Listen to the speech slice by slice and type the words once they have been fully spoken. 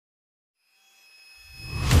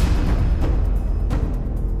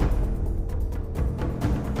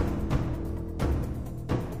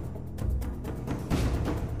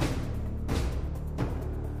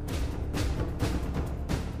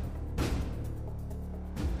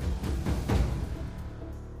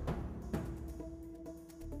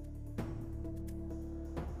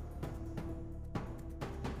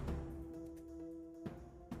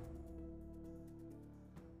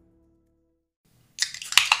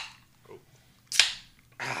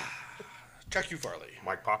Chuck U. Farley.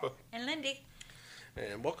 Mike Papa. And Lindy.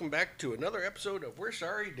 And welcome back to another episode of We're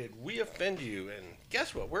Sorry Did We Offend You? And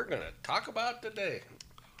guess what we're going to talk about today?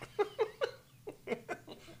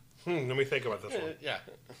 Let me think about this one.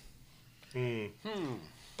 Yeah.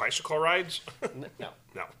 Bicycle rides? No.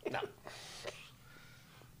 No. No.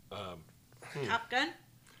 Top Gun.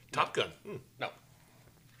 Top Gun? No.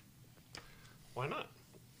 Why not?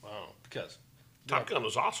 Oh, because Top Gun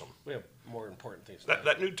was awesome. we have more important things to do.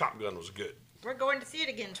 That new Top Gun was good. We're going to see it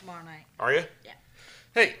again tomorrow night. Are you? Yeah.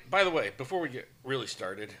 Hey, by the way, before we get really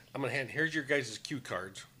started, I'm going to here's your guys' cue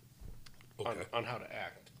cards on how to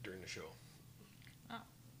act during the show.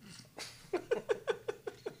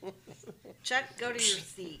 Chuck, go to your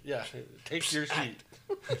seat. Yeah, take your seat.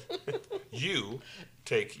 You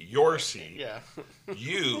take your seat. Yeah.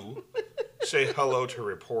 You say hello to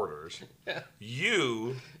reporters. Yeah.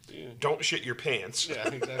 You don't shit your pants. Yeah,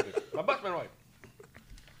 exactly. My butt's been wiped.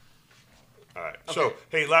 All right. Okay. So,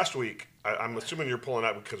 hey, last week, I'm assuming you're pulling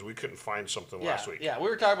out because we couldn't find something last week. Yeah, we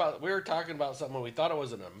were talking about something. We thought it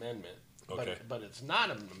was an amendment, Okay. but it's not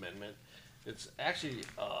an amendment. It's actually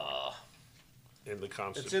In the it's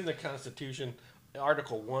Constitution. in the Constitution,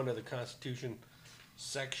 Article 1 of the Constitution,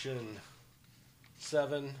 Section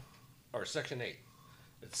 7 or Section 8.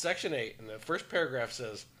 It's Section 8, and the first paragraph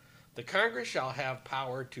says, "The Congress shall have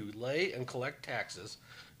power to lay and collect taxes,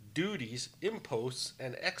 duties, imposts,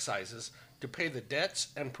 and excises to pay the debts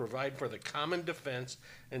and provide for the common defense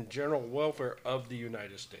and general welfare of the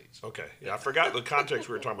United States." Okay. Yeah, I forgot the context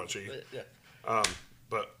we were talking about. So you, Yeah.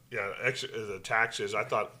 but yeah, the taxes. I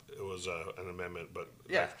thought it was an amendment, but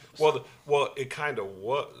Yeah. it kind of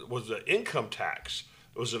was the income tax.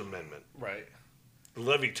 It was an amendment. Right.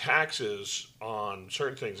 Levy taxes on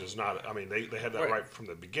certain things is not. I mean, they had that right from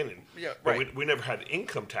the beginning. Yeah, but right. we never had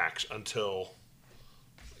income tax until,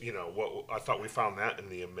 what I thought we found that in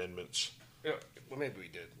the amendments. Yeah, well, maybe we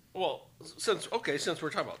did. Well, since we're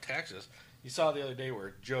talking about taxes, you saw the other day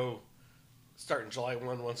where Joe, starting July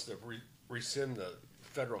 1, wants to rescind the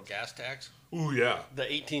federal gas tax, Ooh, yeah.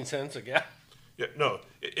 the 18 cents a gallon. Yeah, no,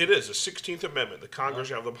 it is the 16th Amendment. The Congress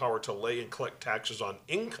shall have the power to lay and collect taxes on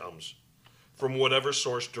incomes from whatever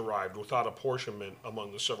source derived without apportionment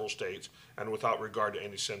among the several states and without regard to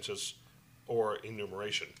any census or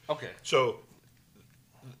enumeration. Okay. So,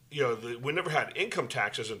 we never had income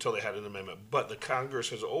taxes until they had an amendment, but the Congress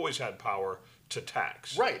has always had power to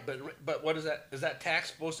tax. Right, but what is that? Is that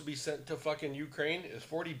tax supposed to be sent to fucking Ukraine? Is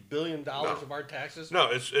 $40 billion of our taxes? No,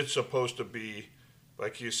 it's supposed to be,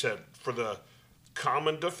 like you said, for the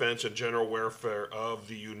common defense and general welfare of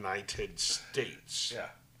the United States. Yeah.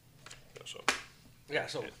 So, Yeah,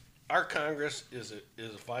 so our Congress is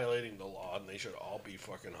violating the law, and they should all be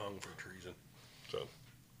fucking hung for treason. so.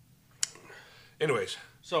 Anyways,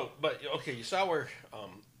 So, but okay, you saw where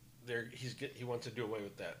he wants to do away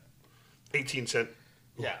with that. 18-cent.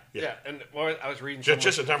 Yeah, Yeah. yeah. And I was reading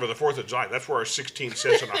Just in time for the 4th of July. That's where our 16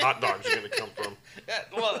 cents on the hot dogs are going to come from. Yeah,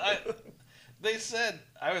 well, they said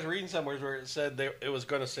I was reading somewhere where it said it was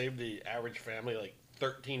going to save the average family like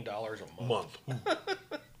 $13 a month.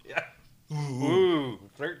 Yeah. Ooh,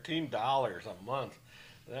 $13 a month.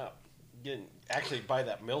 Yeah, actually buy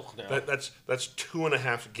that milk now. That's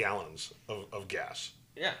 2.5 gallons of gas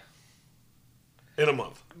Yeah, in a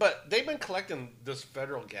month. but they've been collecting this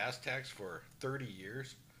federal gas tax for 30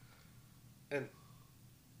 years, and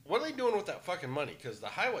what are they doing with that fucking money? Because the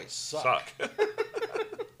highways suck.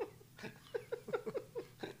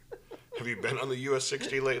 Have you been on the US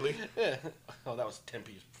 60 lately? Yeah. Oh, that was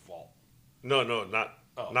Tempe's fault. No,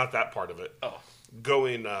 not that part of it. Oh,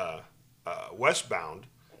 Going westbound,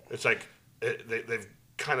 it's like they've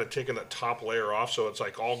kind of taken the top layer off, so it's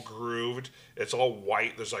like all grooved. It's all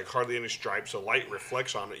white. There's like hardly any stripes. The light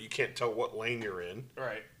reflects on it. You can't tell what lane you're in.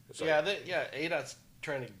 right. It's Yeah, ADOT's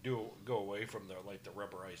trying to go away from the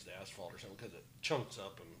rubberized asphalt or something because it chunks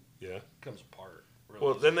up and Yeah. comes apart. Really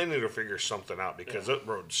Well, easy. then they need to figure something out because that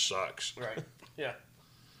road sucks. Right. Yeah.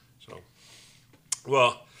 So,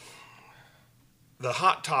 well, the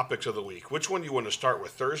hot topics of the week. Which one do you want to start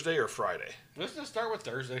with, Thursday or Friday? Let's just start with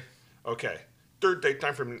Thursday. Okay. Third day,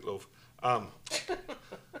 time for meatloaf.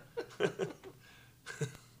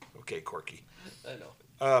 Okay, Corky. I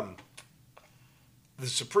know. The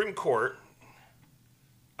Supreme Court,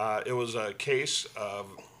 it was a case of,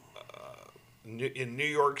 in New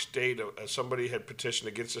York State, somebody had petitioned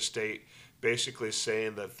against the state basically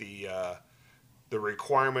saying that the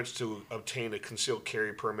requirements to obtain a concealed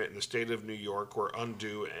carry permit in the state of New York were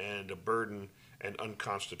undue and a burden and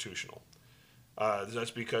unconstitutional. That's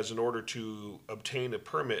because in order to obtain a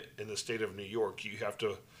permit in the state of New York, you have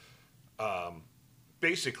to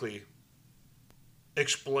basically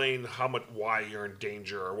explain why you're in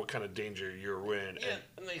danger or what kind of danger you're in. Yeah,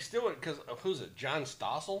 and they still went because who's it? John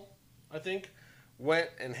Stossel, I think, went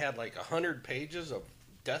and had like 100 pages of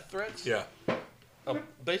death threats. Yeah.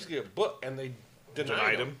 Basically a book, and they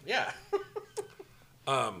Denied him? Yeah.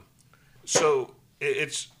 So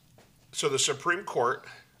so the Supreme Court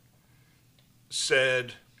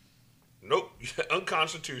said, nope,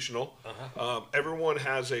 unconstitutional. Everyone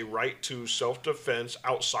has a right to self-defense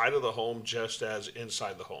outside of the home just as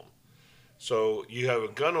inside the home. So you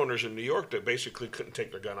have gun owners in New York that basically couldn't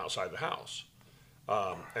take their gun outside the house.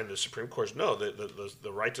 And the Supreme Court's no,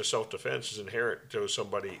 the right to self-defense is inherent to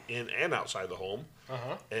somebody in and outside the home.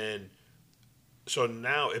 And so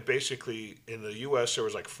now it basically, in the U.S., there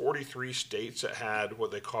was like 43 states that had what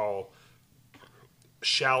they call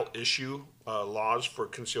shall issue laws for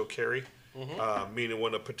concealed carry, meaning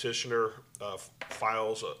when a petitioner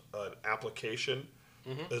files an application,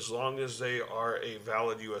 as long as they are a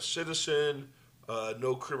valid U.S. citizen,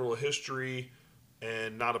 no criminal history,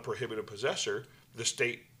 and not a prohibited possessor, the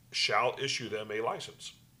state shall issue them a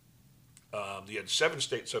license. You had 7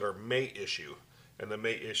 states that are may issue, and the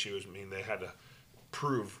may issues mean they had to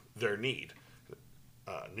prove their need.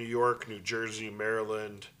 New York, New Jersey,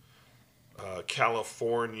 Maryland,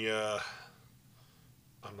 California.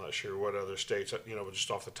 I'm not sure what other states.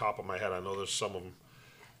 Just off the top of my head, I know there's some of them.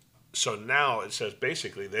 So now it says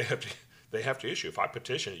basically they have to issue. If I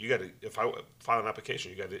petition it, if I file an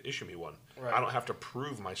application, you got to issue me one. Right. I don't have to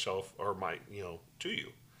prove myself or to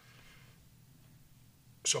you.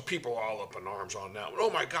 So people are all up in arms on that. Oh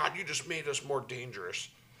my God, you just made us more dangerous.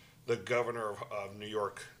 The governor of New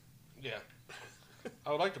York. Yeah.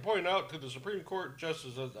 I would like to point out to the Supreme Court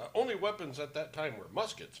justices that the only weapons at that time were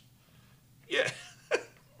muskets. Yeah.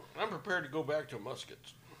 I'm prepared to go back to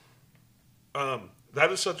muskets.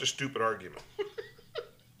 That is such a stupid argument.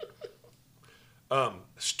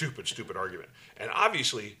 Stupid argument. And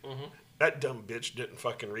obviously, that dumb bitch didn't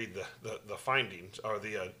fucking read the findings or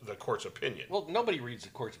the court's opinion. Well, nobody reads the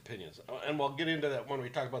court's opinions, and we'll get into that when we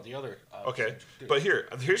talk about the other. Okay, but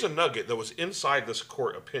here's a nugget that was inside this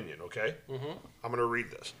court opinion. Okay, I'm going to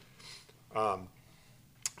read this.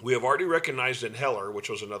 We have already recognized in Heller, which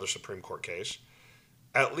was another Supreme Court case,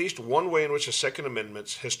 at least one way in which the Second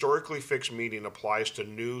Amendment's historically fixed meaning applies to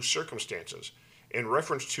new circumstances. In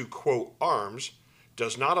reference to, quote, arms,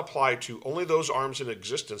 does not apply to only those arms in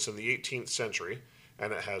existence in the 18th century,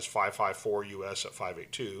 and it has 554 U.S. at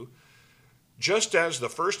 582, just as the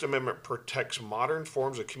First Amendment protects modern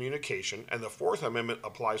forms of communication and the Fourth Amendment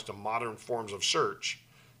applies to modern forms of search,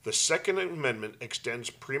 the Second Amendment extends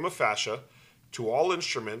prima facie to all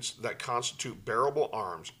instruments that constitute bearable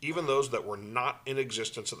arms, even those that were not in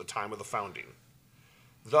existence at the time of the founding.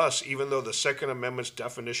 Thus, even though the Second Amendment's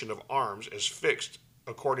definition of arms is fixed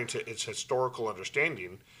according to its historical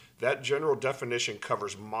understanding, that general definition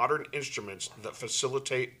covers modern instruments that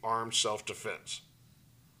facilitate armed self-defense.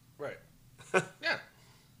 Right. Yeah.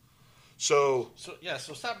 So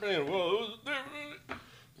stop bringing.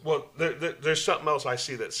 Well, there's something else I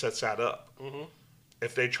see that sets that up.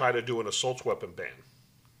 If they try to do an assault weapon ban,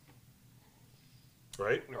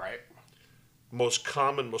 right? Right. Most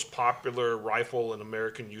common, most popular rifle in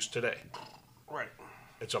American use today. Right.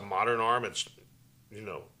 It's a modern arm. It's,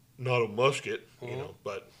 not a musket,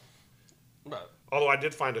 but although I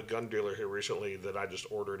did find a gun dealer here recently that I just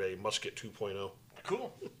ordered a musket 2.0.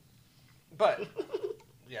 Cool. But,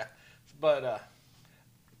 yeah. But,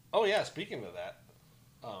 speaking of that,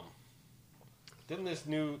 didn't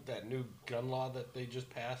that new gun law that they just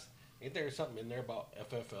passed, ain't there something in there about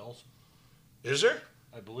FFLs? Is there?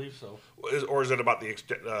 I believe so. Or is it about the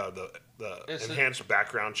enhanced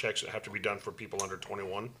background checks that have to be done for people under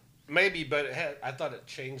 21? Maybe, but I thought it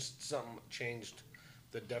changed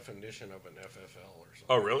the definition of an FFL or something.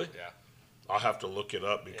 Oh, really? Yeah. I'll have to look it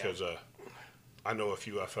up because I know a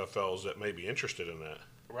few FFLs that may be interested in that.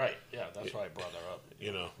 Right. Yeah, that's why I brought that up.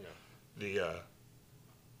 The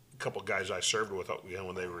couple guys I served with,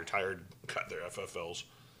 when they retired, got their FFLs.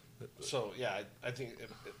 So I think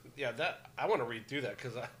that I want to read through that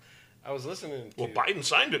because I was listening to. Well, Biden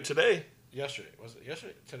signed it today. Yesterday. Was it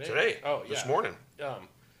yesterday? Today? Today. Oh, yeah. This morning.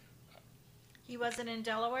 He wasn't in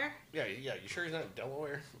Delaware? Yeah. You sure he's not in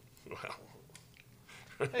Delaware? Well.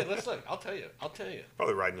 Hey, let's look. I'll tell you.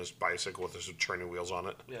 Probably riding his bicycle with his training wheels on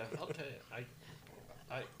it. Yeah, I'll tell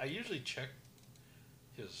you. I usually check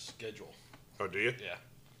his schedule. Oh, do you?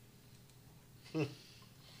 Yeah.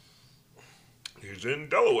 He's in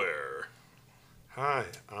Delaware. Hi,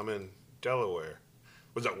 I'm in Delaware.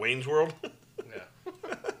 Was that Wayne's World?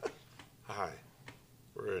 Yeah. Hi,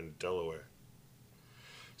 we're in Delaware.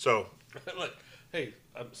 So, Look, hey,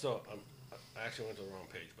 I I actually went to the wrong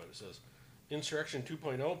page, but it says Insurrection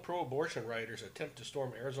 2.0 pro-abortion rioters attempt to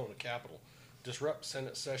storm Arizona Capitol, disrupt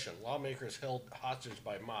Senate session, lawmakers held hostage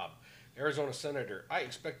by mob. Arizona Senator, I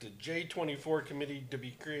expect a J24 committee to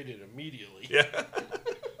be created immediately. Yeah.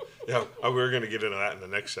 Yeah, we're going to get into that in the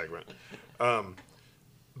next segment.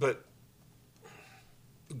 But,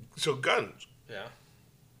 so guns. Yeah.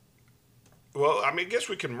 Well, I mean, I guess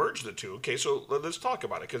we can merge the two. Okay, so let's talk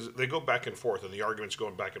about it, because they go back and forth, and the argument's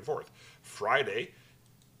going back and forth. Friday,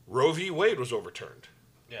 Roe v. Wade was overturned,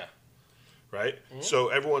 Yeah. right? So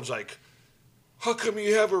everyone's like, how come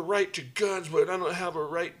you have a right to guns, but I don't have a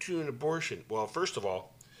right to an abortion? Well, first of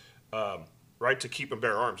all, right to keep and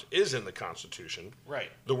bear arms is in the Constitution. Right.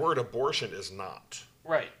 The word abortion is not.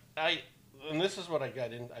 Right. And this is what I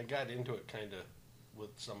got into it kind of with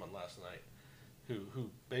someone last night who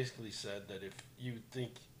basically said that if you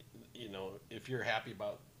think, if you're happy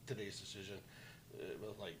about today's decision, it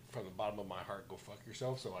was like, from the bottom of my heart, go fuck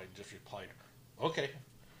yourself. So I just replied, okay.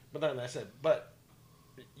 But then I said, but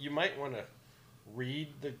you might want to read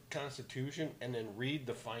the Constitution and then read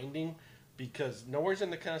the finding, because nowhere's in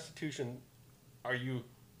the Constitution are you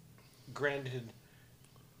granted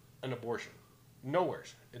an abortion.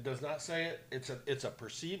 Nowhere's. It does not say it. It's a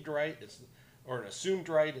perceived right. Or an assumed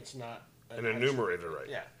right. It's not An enumerated right.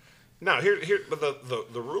 Yeah. Now, but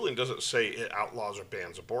the ruling doesn't say it outlaws or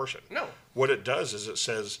bans abortion. No. What it does is it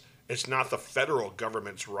says it's not the federal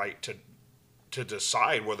government's right to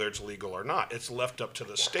decide whether it's legal or not. It's left up to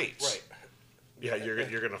the states. Right. Yeah,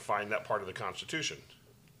 you're going to find that part of the Constitution.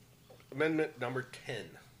 Amendment number 10.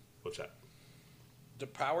 What's that? The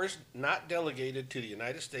powers not delegated to the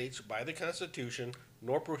United States by the Constitution,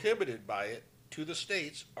 nor prohibited by it to the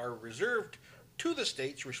states, are reserved to the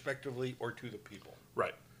states respectively, or to the people.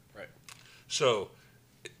 Right. Right. So,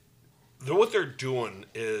 what they're doing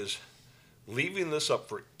is leaving this up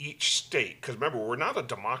for each state. Because remember, we're not a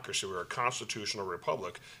democracy; we're a constitutional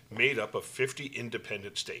republic made up of 50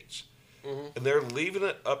 independent states, and they're leaving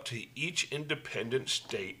it up to each independent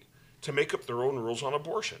state to make up their own rules on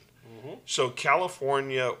abortion. So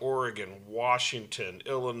California, Oregon, Washington,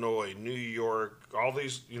 Illinois, New York, all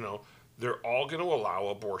these, they're all going to allow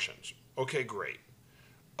abortions. Okay, great.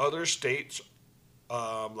 Other states,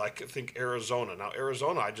 like I think Arizona. Now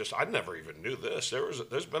Arizona, I never even knew this.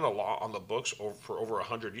 There's been a law on the books for over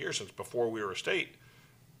 100 years, since before we were a state,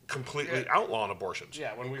 completely outlawing abortions.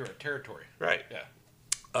 Yeah, when we were a territory. Right.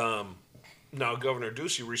 Yeah. Now Governor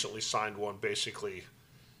Ducey recently signed one basically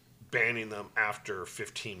banning them after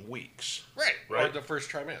 15 weeks. Right. Right. Or the first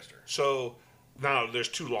trimester. So now there's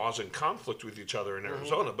two laws in conflict with each other in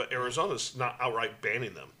Arizona, but Arizona's not outright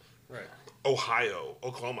banning them. Right. Ohio,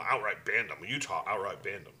 Oklahoma outright banned them. Utah outright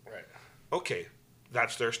banned them. Right. Okay,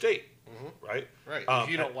 that's their state, right? Right. If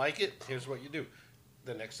you don't like it, here's what you do.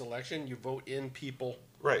 The next election, you vote in people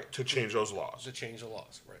Right, to change those laws. to change the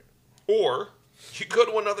laws. Right. Or you go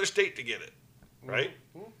to another state to get it, right?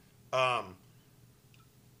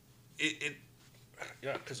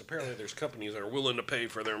 Yeah, because apparently there's companies that are willing to pay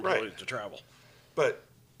for their employees to travel. But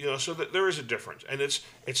so that there is a difference, and it's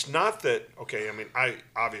not that okay. I mean, I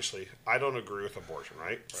don't agree with abortion,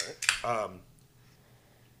 right? Right.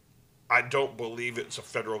 I don't believe it's a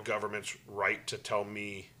federal government's right to tell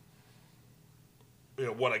me,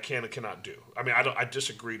 what I can and cannot do. I mean, I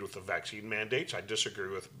disagreed with the vaccine mandates. I disagree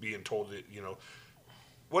with being told that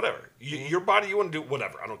whatever your body, you want to do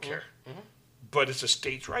whatever. I don't care. But it's a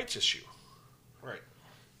states' rights issue. Right.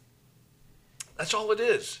 That's all it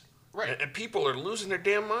is. Right. And people are losing their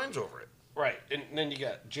damn minds over it. Right. And then you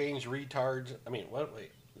got Jane's retards. I mean, what?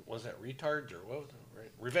 Wait, was that retards or what was it? Right.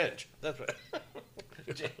 Revenge. That's what.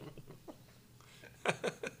 Jane.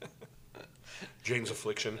 Jane's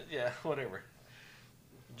affliction. Yeah, whatever.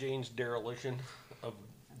 Jane's dereliction of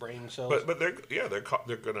brain cells. But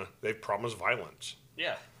they've promised violence.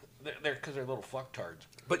 Yeah, they're because they're little fucktards.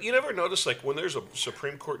 But you never notice, like, when there's a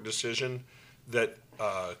Supreme Court decision that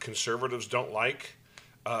conservatives don't like,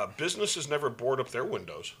 businesses never board up their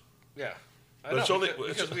windows. Yeah, I But know, it's only-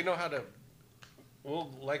 because we know how to.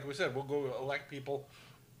 Like we said, we'll go elect people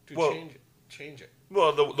to Well- change it.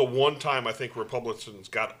 Well, the one time I think Republicans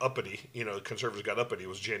got uppity, conservatives got uppity,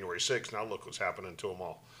 was January 6th. Now look what's happening to them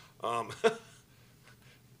all.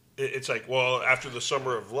 It's like, well, after the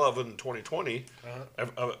summer of love in 2020,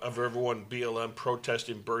 of everyone BLM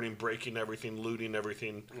protesting, burning, breaking everything, looting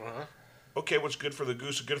everything. Okay, what's good for the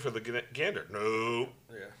goose is good for the gander. No.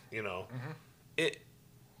 Yeah. It.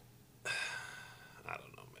 I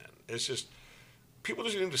don't know, man. It's just people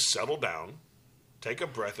just need to settle down, take a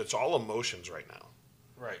breath. It's all emotions right now.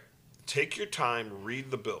 Right. Take your time,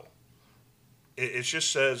 read the bill. It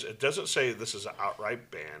just says, it doesn't say this is an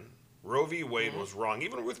outright ban. Roe v. Wade was wrong.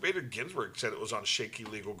 Even Ruth Bader Ginsburg said it was on shaky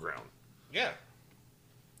legal ground. Yeah.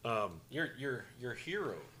 Your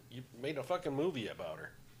hero. You made a fucking movie about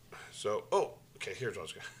her. So, okay, here's what I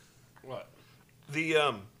was going to... What?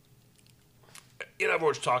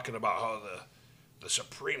 Everyone's talking about how the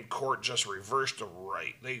Supreme Court just reversed a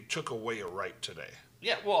right. They took away a right today.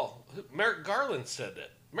 Yeah, well, Merrick Garland said that.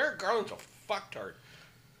 Merrick Garland's a fucktard.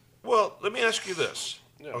 Well, let me ask you this,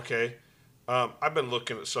 Yeah. okay? I've been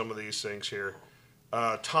looking at some of these things here.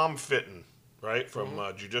 Tom Fitton, right, from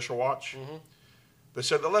Judicial Watch. They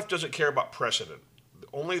said the left doesn't care about precedent,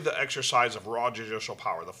 only the exercise of raw judicial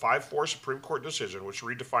power. The 5-4 Supreme Court decision, which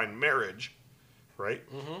redefined marriage, right,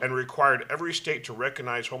 and required every state to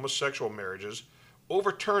recognize homosexual marriages,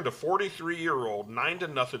 overturned a 43-year-old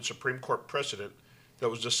 9-0 Supreme Court precedent that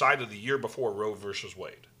was decided the year before Roe versus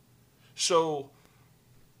Wade. So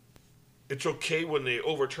it's okay when they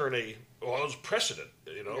overturn it was precedent,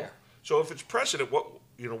 Yeah. So if it's precedent,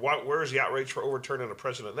 where is the outrage for overturning a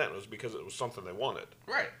precedent then? It was because it was something they wanted,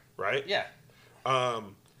 Right. right? Yeah.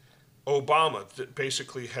 Obama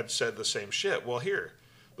basically had said the same shit. Well, here,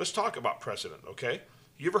 let's talk about precedent, okay?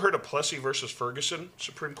 You ever heard of Plessy versus Ferguson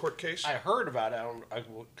Supreme Court case? I heard about it. I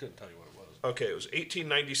couldn't tell you what it was. Okay, it was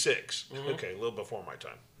 1896. Okay, a little before my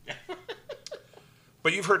time.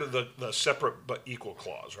 But you've heard of the separate but equal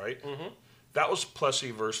clause, right? That was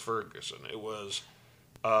Plessy versus Ferguson. It was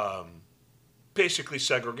basically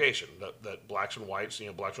segregation, that blacks and whites,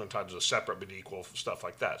 blacks were entitled to separate but equal, stuff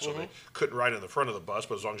like that. So they couldn't ride in the front of the bus,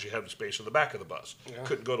 but as long as you had space in the back of the bus. Yeah.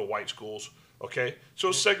 Couldn't go to white schools, okay? So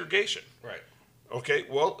it's segregation. Right. Okay,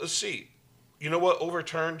 well, let's see. You know what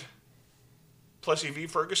overturned Plessy v.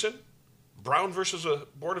 Ferguson? Brown versus a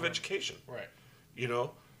Board of Education. Right.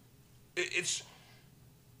 It's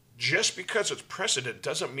just because it's precedent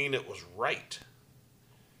doesn't mean it was right.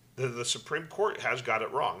 The Supreme Court has got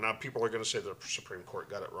it wrong. Now, people are going to say the Supreme Court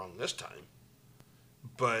got it wrong this time,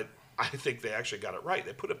 but I think they actually got it right.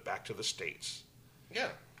 They put it back to the states. Yeah.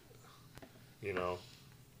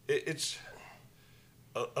 It's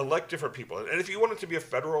elect different people, and if you want it to be a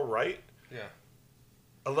federal right, Yeah.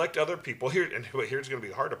 elect other people. Here's going to be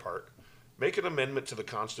the harder part. Make an amendment to the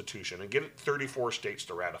Constitution and get 34 states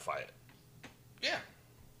to ratify it. Yeah.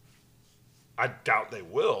 I doubt they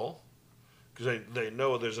will, because they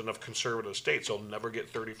know there's enough conservative states. They'll never get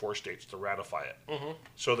 34 states to ratify it.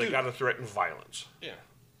 So they got to threaten violence. Yeah.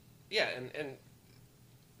 Yeah, and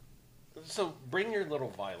so bring your little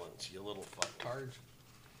violence, you little fucktards.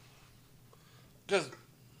 Because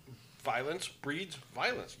violence breeds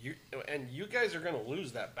violence. And you guys are going to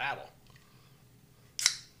lose that battle.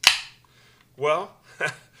 Well,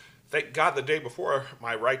 thank God the day before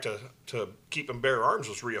my right to keep and bear arms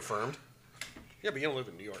was reaffirmed. Yeah, but you don't live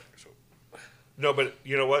in New York, so. No, but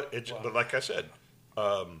you know what? Wow. But like I said,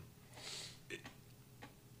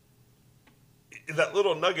 that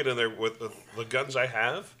little nugget in there with the guns I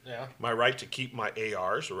have, Yeah. my right to keep my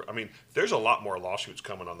ARs. There's a lot more lawsuits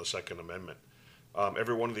coming on the Second Amendment.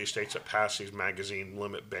 Every one of these states that passed these magazine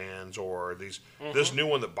limit bans or this new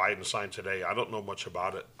one that Biden signed today, I don't know much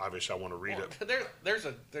about it. Obviously, I want to read it.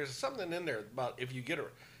 There's something in there about if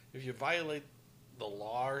you violate the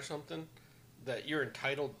law or something, that you're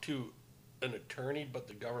entitled to an attorney, but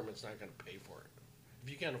the government's not going to pay for it. If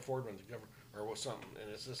you can't afford one, the government or something,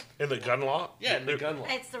 and it's just In the gun law? yeah, in the gun law.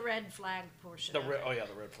 It's the red flag portion. The of it.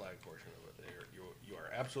 red flag portion of it. You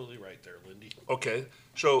are absolutely right there, Lindy. Okay,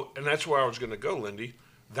 so, and that's where I was going to go, Lindy.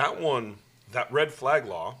 That red flag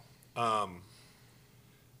law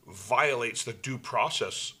violates the due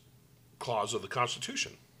process clause of the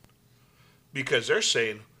Constitution. Because they're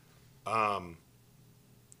saying that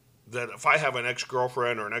if I have an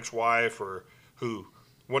ex-girlfriend or an ex-wife or who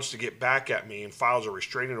wants to get back at me and files a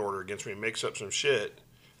restraining order against me and makes up some shit,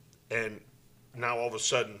 and now all of a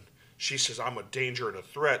sudden she says I'm a danger and a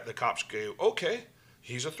threat, the cops go, okay,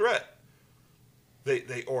 he's a threat.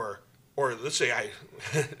 Or let's say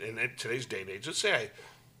in today's day and age, let's say I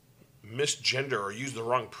misgender or use the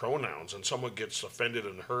wrong pronouns and someone gets offended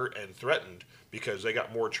and hurt and threatened because they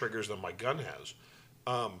got more triggers than my gun has.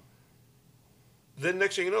 Then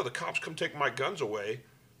next thing you know, the cops come take my guns away,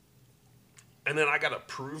 and then I got to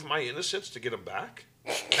prove my innocence to get them back,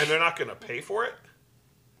 and they're not going to pay for it,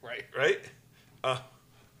 Right. right?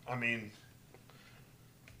 I mean,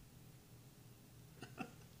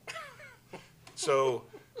 so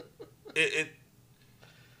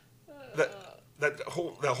that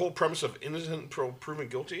whole premise of innocent until proven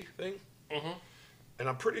guilty thing. And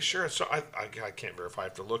I'm pretty sure I can't verify. I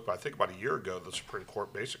have to look, but I think about a year ago, the Supreme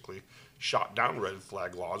Court basically shot down red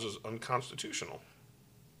flag laws as unconstitutional.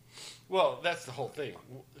 Well, that's the whole thing.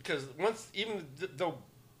 Because once, even though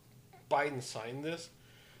Biden signed this,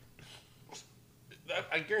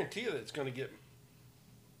 I guarantee you that it's going to get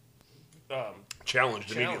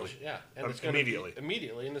Challenged immediately. challenged. Yeah, and it's going Immediately. to be,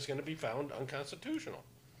 immediately, and it's going to be found unconstitutional.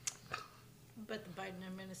 But the Biden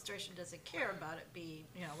administration doesn't care about it being,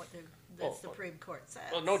 what the Oh, Supreme Court says.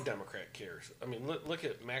 Well, no Democrat cares. I mean, look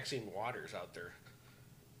at Maxine Waters out there,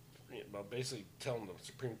 basically telling the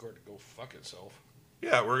Supreme Court to go fuck itself.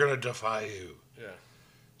 Yeah, we're gonna defy you. Yeah.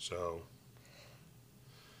 So,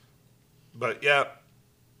 but yeah.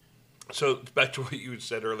 So back to what you had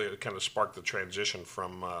said earlier, it kind of sparked the transition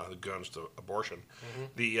from the guns to abortion.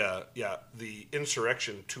 The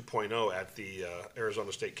insurrection 2.0 at the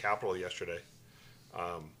Arizona State Capitol yesterday.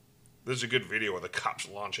 There's a good video of the cops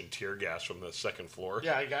launching tear gas from the second floor.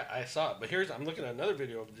 Yeah, I saw it. But I'm looking at another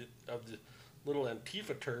video of the little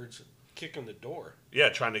Antifa turds kicking the door. Yeah,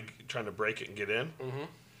 trying to break it and get in. Mm-hmm.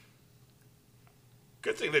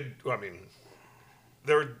 Good thing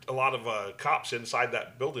there were a lot of cops inside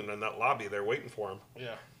that building in that lobby. They're waiting for him.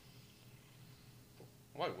 Yeah.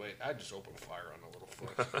 Why wait? I just opened fire on the little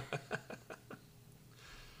foot.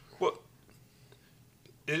 Well,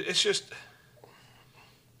 it's just,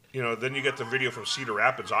 then you get the video from Cedar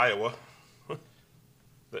Rapids, Iowa.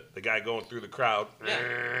 The guy going through the crowd.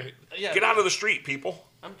 Yeah. Get out of the street, people.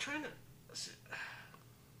 I'm trying to. See.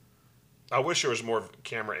 I wish there was more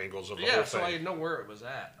camera angles of the whole Yeah, thing. so I know where it was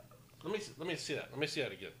at. Let me see that. Let me see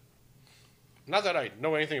that again. Not that I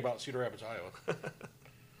know anything about Cedar Rapids, Iowa.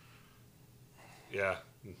 Yeah,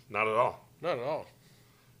 not at all. Not at all.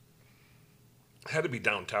 Had to be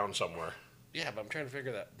downtown somewhere. Yeah, but I'm trying to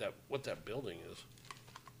figure that what that building is.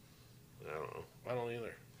 I don't know. I don't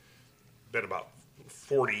either. Been about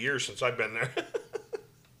 40 years since I've been there.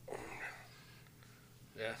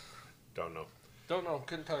 Yeah. Don't know. Don't know.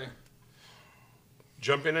 Couldn't tell you.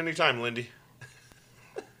 Jump in anytime, Lindy.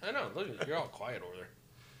 I know. Look, you're all quiet over there.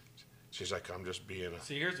 She's like, I'm just being a...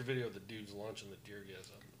 See, here's a video of the dudes launching the tear gas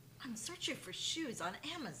up. I'm searching for shoes on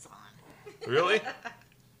Amazon. Really?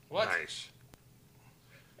 What? Nice.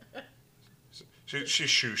 She's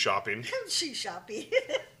shoe shopping. Shoe shopping.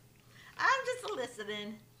 I'm just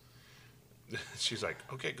listening. She's like,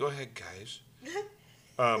 okay, go ahead, guys.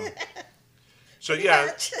 So yeah,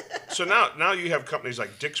 so now you have companies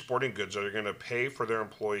like Dick's Sporting Goods that are going to pay for their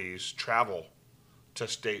employees travel to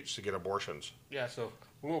states to get abortions. Yeah, so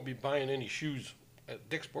we won't be buying any shoes at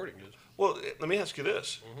Dick's Sporting Goods. Well, let me ask you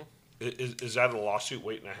this: is that a lawsuit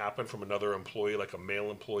waiting to happen from another employee, like a male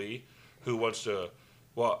employee, who wants to?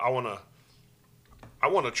 Well, I want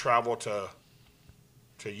to travel to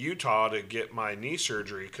Utah to get my knee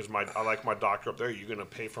surgery because I like my doctor up there. You going to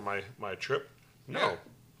pay for my trip? No. Yeah.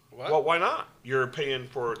 What? Well, why not? You're paying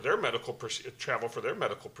for their travel for their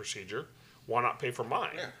medical procedure. Why not pay for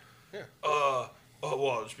mine? Yeah. Oh,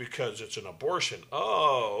 well, it's because it's an abortion.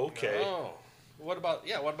 Oh, okay. Oh. What about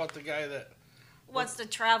the guy that Wants to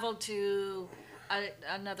travel to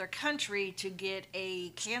another country to get a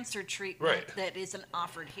cancer treatment Right. that isn't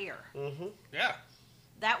offered here. Yeah.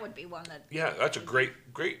 That would be one that Yeah, that's a great.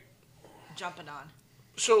 jumping on.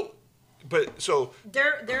 So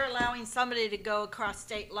They're allowing somebody to go across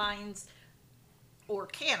state lines or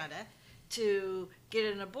Canada to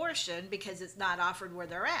get an abortion because it's not offered where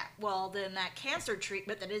they're at. Well, then that cancer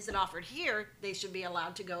treatment that isn't offered here, they should be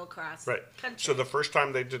allowed to go across right. country. So the first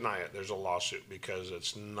time they deny it, there's a lawsuit because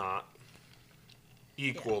it's not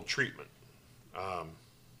equal treatment.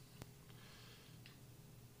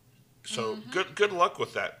 So good luck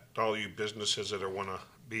with that, all you businesses that want to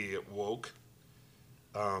be woke.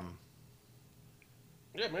 Yeah,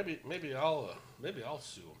 maybe I'll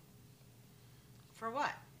sue him. For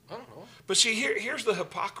what? I don't know. But see, here's the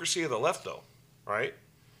hypocrisy of the left, though, right?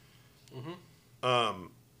 A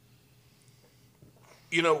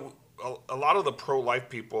lot of the pro-life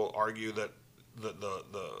people argue that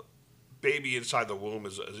the baby inside the womb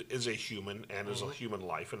is a human and is a human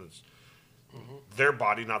life, and it's their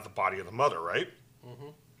body, not the body of the mother, right?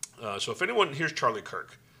 So here's Charlie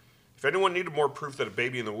Kirk. If anyone needed more proof that a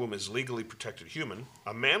baby in the womb is legally protected human,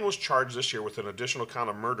 a man was charged this year with an additional count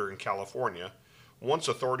of murder in California once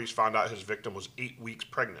authorities found out his victim was 8 weeks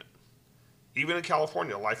pregnant. Even in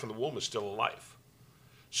California, life in the womb is still a life.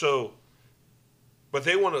 So, but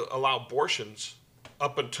they want to allow abortions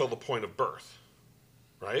up until the point of birth,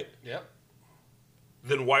 right? Yep.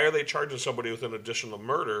 Then why are they charging somebody with an additional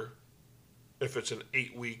murder if it's an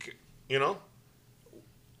 8 week,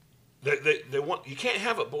 They want, you can't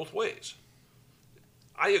have it both ways.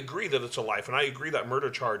 I agree that it's a life, and I agree that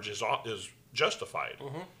murder charge is justified.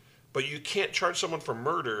 But you can't charge someone for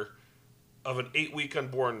murder of an 8 week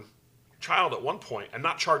unborn child at one point and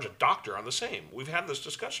not charge a doctor on the same. We've had this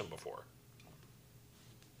discussion before.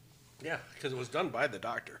 Yeah, because it was done by the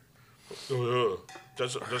doctor.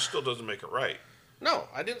 That still doesn't make it right. No,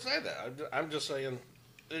 I didn't say that. I'm just saying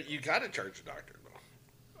you got to charge the doctor,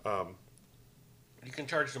 though. You can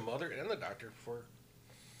charge the mother and the doctor for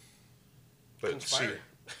But conspiring.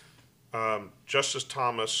 Justice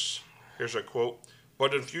Thomas, here's a quote.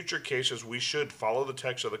 But in future cases, we should follow the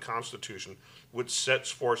text of the Constitution, which sets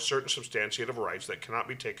forth certain substantiative rights that cannot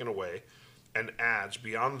be taken away, and adds,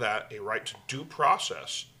 beyond that, a right to due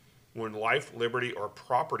process when life, liberty, or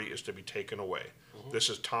property is to be taken away. This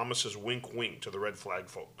is Thomas's wink wink to the red flag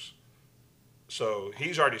folks. So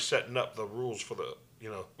he's already setting up the rules for the,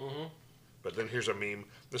 But then here's a meme.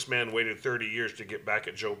 This man waited 30 years to get back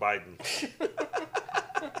at Joe Biden.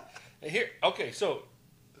 Okay, so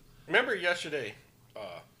remember yesterday,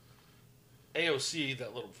 AOC,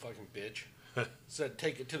 that little fucking bitch, said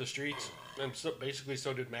take it to the streets, and so basically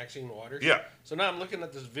so did Maxine Waters. Yeah. So now I'm looking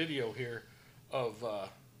at this video here of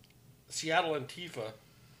Seattle Antifa.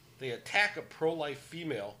 They attack a pro-life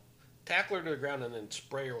female, tackle her to the ground, and then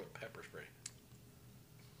spray her with pepper spray.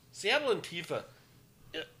 Seattle Antifa,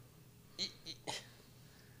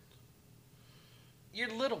 you're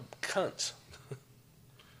little cunts.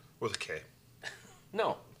 With a K.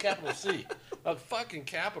 No, capital C. A fucking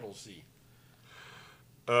capital C.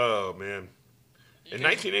 Oh, man. In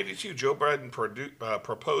 1982, Joe Biden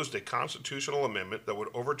proposed a constitutional amendment that would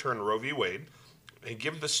overturn Roe v. Wade and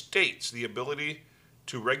give the states the ability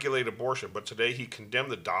to regulate abortion, but today he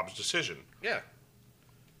condemned the Dobbs decision. Yeah.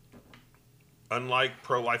 Unlike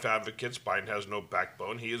pro-life advocates, Biden has no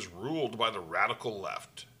backbone. He is ruled by the radical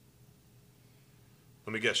left.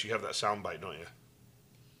 Let me guess, you have that soundbite, don't you?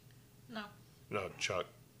 No. No, Chuck.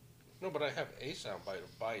 No, but I have a soundbite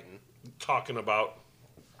of Biden. Talking about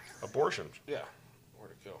abortions. Yeah.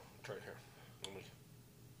 Where'd it go? It's right here. Let me.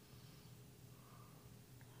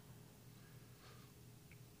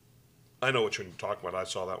 I know what you're talking about. I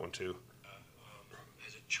saw that one too.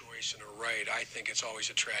 As a choice and a right, I think it's always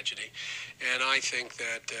a tragedy. And I think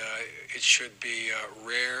that it should be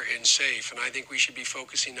rare and safe. And I think we should be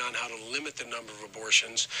focusing on how to limit the number of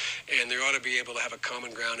abortions. And there ought to be able to have a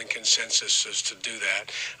common ground and consensus as to do that.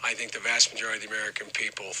 I think the vast majority of the American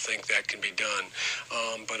people think that can be done.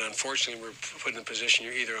 But unfortunately, we're put in a position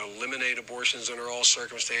you either eliminate abortions under all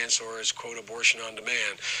circumstance or as, quote, abortion on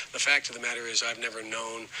demand. The fact of the matter is I've never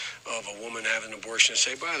known of a woman having an abortion and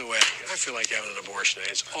say, by the way, I feel like having an abortion.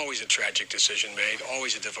 It's always a tragic decision made,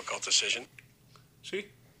 always a difficult decision. See?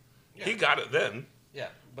 Yeah. He got it then. Yeah.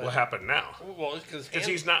 But, What happened now? Well, it's because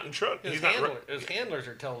He's not in trouble. his, He's not. his handlers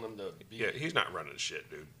are telling him to be. Yeah, he's not running shit,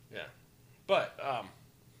 dude. Yeah. But,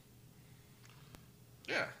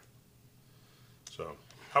 yeah. So,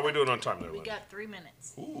 how we doing on time there, We Linda? got 3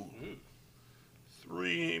 minutes. Ooh,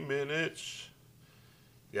 3 minutes.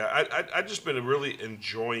 Yeah, I just been really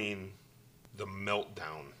enjoying the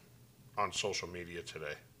meltdown on social media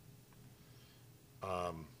today.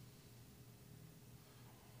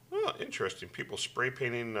 Well, interesting. People spray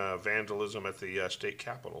painting vandalism at the state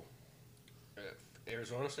capitol.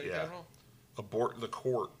 Arizona State Yeah. Capitol? Abort the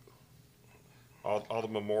court. All the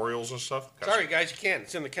memorials and stuff. Sorry, guys, you can't.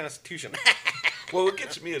 It's in the Constitution. Well, what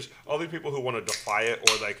gets me is all the people who want to defy it,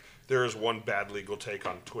 or like there is one bad legal take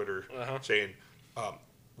on Twitter saying,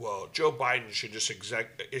 well, Joe Biden should just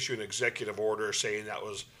issue an executive order saying that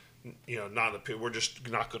was, not we're just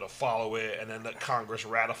not going to follow it, and then let Congress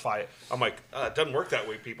ratify it. I'm like, it doesn't work that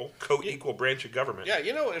way, people. Co-equal branch of government. Yeah,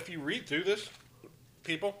 if you read through this,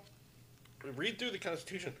 people, read through the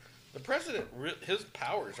Constitution, the president, his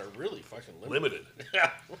powers are really fucking limited.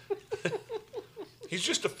 Yeah. He's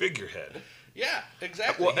just a figurehead. Yeah,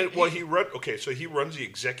 exactly. So he runs the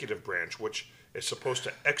executive branch, which is supposed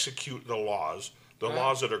to execute the laws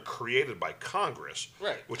that are created by Congress,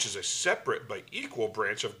 Right. which is a separate but equal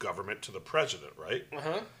branch of government to the president, right?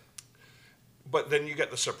 But then you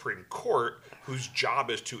get the Supreme Court, whose job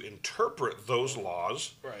is to interpret those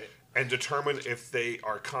laws Right. and determine if they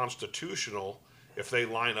are constitutional, if they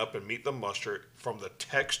line up and meet the muster from the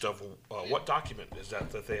text of what document is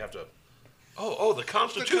that they have to... Oh, the The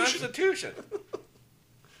Constitution. Constitution.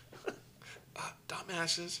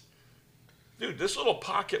 Dumbasses. Dude, this little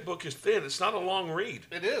pocketbook is thin. It's not a long read.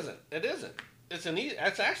 It isn't.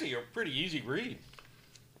 It's actually a pretty easy read.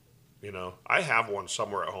 I have one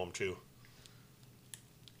somewhere at home, too.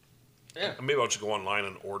 Yeah. Maybe I'll just go online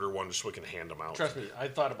and order one just so we can hand them out. Trust me, I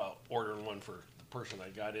thought about ordering one for the person I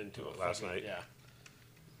got into it Last night? Yeah.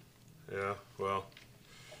 Yeah, well,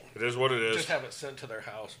 it is what it is. Just have it sent to their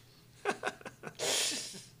house.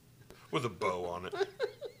 With a bow on it.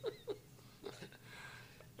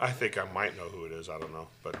 I think I might know who it is. I don't know.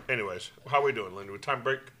 But anyways, how are we doing, Linda? With time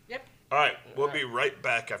break? Yep. All right, we'll be right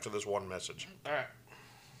back after this one message. All right.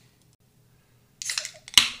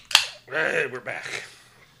 Hey, we're back.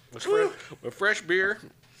 With fresh beer.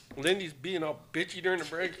 Lindy's being all bitchy during the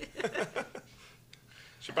break.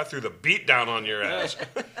 She about threw the beat down on your ass.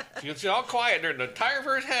 You can see all quiet during the entire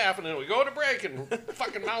first half, and then we go to break, and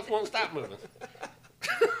fucking mouth won't stop moving.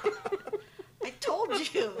 I told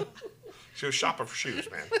you. She was shopping for shoes,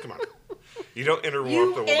 man. Come on. You don't interrupt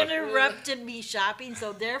You the woman. interrupted me shopping,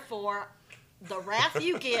 so therefore, the wrath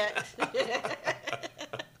you get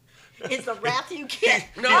is the wrath you get.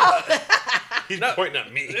 No, He's No. pointing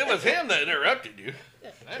at me. it was him that interrupted you.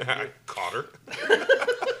 I caught her.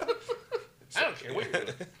 I don't care what you're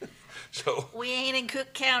doing. So, We ain't in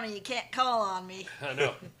Cook County. You can't call on me. I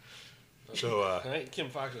know. so I ain't Kim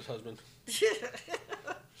Fox's husband. She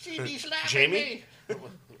be slapping Jamie? me.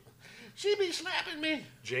 She be slapping me.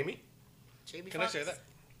 Jamie, Jamie Can I Foxx. say that?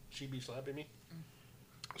 She be slapping me.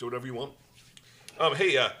 so whatever you want.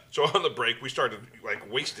 Hey, so on the break, we started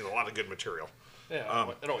like wasting a lot of good material. Yeah,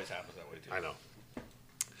 it always happens that way too. I know.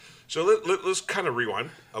 So let's kind of rewind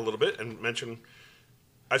a little bit and mention.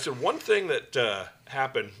 I said one thing that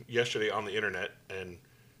happened yesterday on the internet and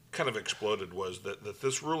kind of exploded was that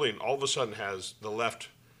this ruling all of a sudden has the left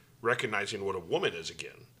recognizing what a woman is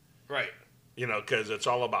again. Right. You know, because it's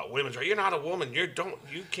all about women's. You're not a woman. You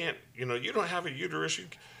can't. You know, you don't have a uterus.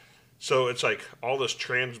 So it's like all this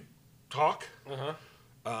trans talk.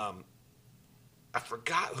 I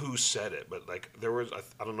forgot who said it, but like there was,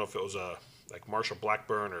 I don't know if it was like Marsha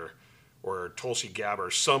Blackburn or Tulsi Gabbard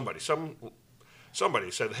or somebody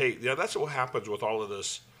said, hey, yeah, that's what happens with all of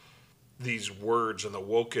these words and the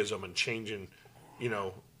wokeism and changing, you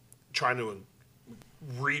know, trying to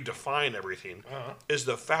redefine everything is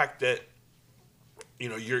the fact that, you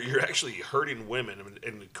know, you're actually hurting women.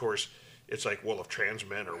 And of course, it's like, well, if trans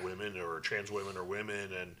men are women or trans women are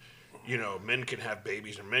women and, you know, men can have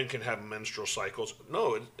babies and men can have menstrual cycles.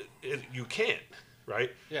 No, you can't, right?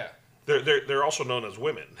 Yeah. They're also known as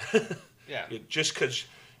women. Yeah. Just because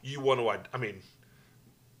you want to, I mean,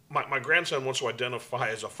 my grandson wants to identify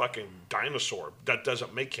as a fucking dinosaur. That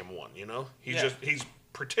doesn't make him one, you know? He's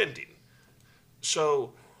pretending.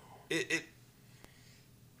 So,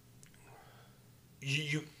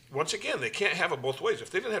 you once again, they can't have it both ways. If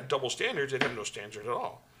they didn't have double standards, they'd have no standards at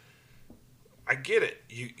all. I get it.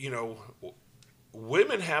 You know,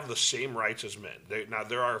 women have the same rights as men. Now,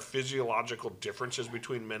 there are physiological differences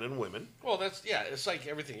between men and women. Well, it's like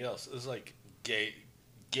everything else. It's like gay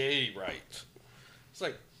rights. It's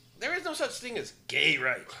like, there is no such thing as gay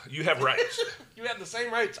rights. You have rights, You have the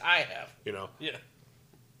same rights I have. you know. Yeah.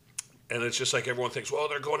 And it's just like everyone thinks, well,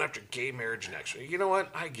 they're going after gay marriage next. You know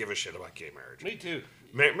what? I give a shit about gay marriage. Me too.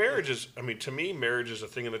 Marriage is, I mean, to me, marriage is a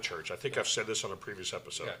thing in the church. I think I've said this on a previous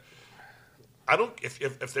episode. Yeah. I don't,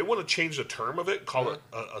 if they want to change the term of it, call it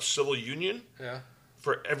a civil union. Yeah.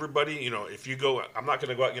 For everybody, you know, if you go, I'm not going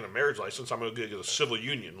to go out and get a marriage license. I'm going to get a civil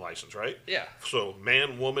union license, right? Yeah. So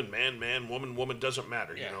man, woman, woman, doesn't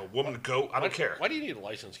matter. Yeah. You know, woman, goat, I don't care. Why do you need a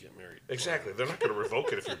license to get married? Exactly. They're not going to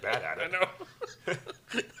revoke it if you're bad at I it. know.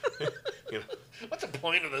 You know, What's the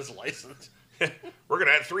point of this license? we're going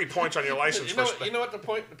to add 3 points on your license. You know what the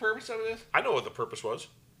purpose of it is? I know what the purpose was.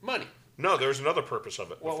 Money. No, there's another purpose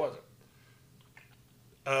of it. What was it?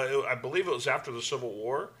 I believe it was after the Civil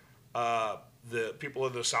War. The people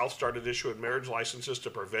in the South started issuing marriage licenses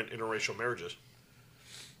to prevent interracial marriages.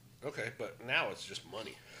 Okay, but now it's just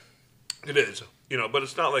money. It is, you know, but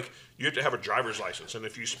it's not like you have to have a driver's license, and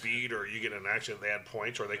if you speed or you get in an accident, they add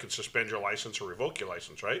points, or they could suspend your license or revoke your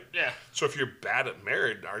license, right? Yeah. So if you're bad at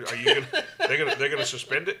marriage, are you gonna they're gonna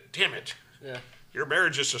suspend it? Damn it! Yeah. Your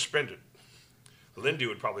marriage is suspended. Lindy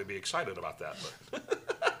would probably be excited about that, but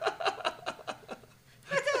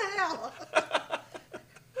What the hell?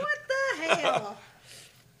 What the hell?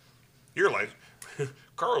 you're like,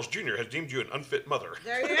 Carl's Jr. has deemed you an unfit mother.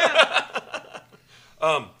 There you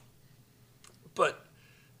go. But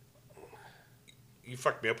you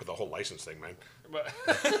fucked me up with the whole license thing, man.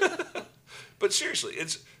 But But seriously,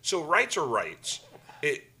 it's so rights are rights.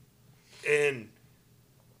 And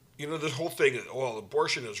you know this whole thing. Well,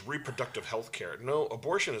 abortion is reproductive health care. No,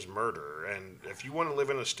 abortion is murder. And if you want to live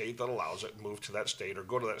in a state that allows it, move to that state or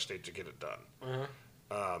go to that state to get it done.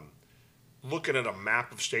 Looking at a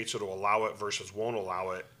map of states that will allow it versus won't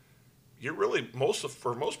allow it, you're really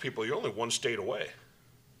for most people, you're only one state away.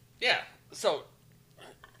 yeah. So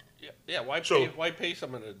yeah. Why pay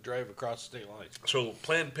someone to drive across the state lines? So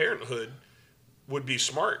Planned Parenthood would be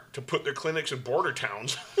smart to put their clinics in border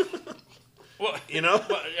towns. Well, You know?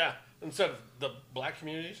 Well, yeah. Instead of the black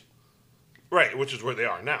communities. Right, which is where they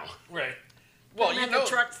are now. Right. Well, And you then the know,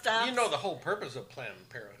 truck stops. you know the whole purpose of Planned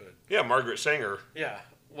Parenthood, Yeah, Margaret Sanger,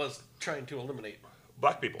 was trying to eliminate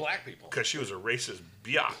black people. black people. Because she was a racist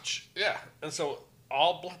biatch. Yeah, and so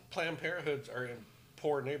all Planned Parenthoods are in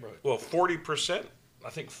poor neighborhoods, Well, 40%, I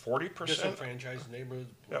think 40%. disenfranchised neighborhoods.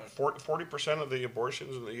 Yeah, 40% of the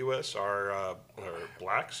abortions in the U.S. are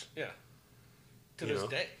blacks. Yeah. To You this know.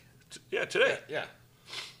 day. Yeah, today. Yeah.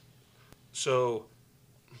 So,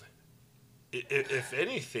 if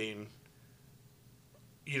anything,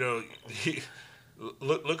 you know,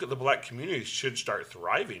 look at the black community should start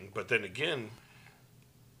thriving. But then again,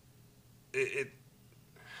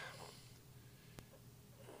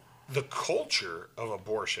 the culture of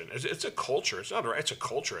abortion it's a culture. It's not right. It's a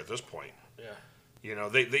culture at this point. Yeah. You know,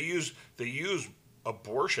 they use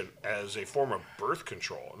abortion as a form of birth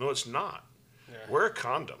control. No, it's not. Yeah. Wear a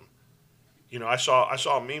condom. You know, I saw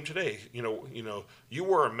a meme today. You know, you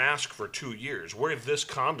wore a mask for 2 years. Wear this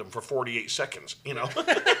condom for 48 seconds. You know.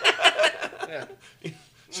 Yeah.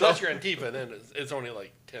 So- Unless you're Antifa, then it's only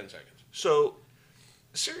like 10 seconds. So,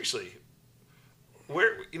 seriously,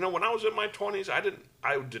 when I was in my 20s,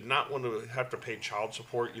 I did not want to have to pay child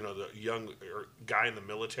support. You know, the young guy in the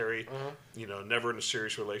military. You know, never in a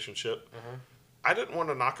serious relationship. I didn't want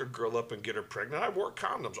to knock a girl up and get her pregnant. I wore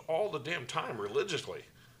condoms all the damn time religiously.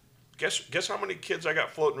 Guess how many kids I got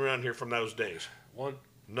floating around here from those days? One.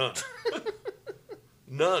 None.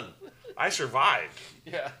 None. I survived,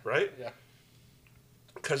 Yeah. right? Yeah.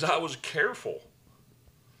 Because I was careful.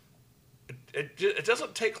 It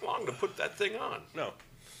doesn't take long to put that thing on. No.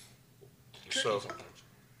 It's tricky So- sometimes.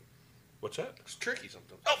 What's that? It's tricky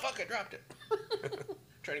sometimes. Oh, fuck, I dropped it.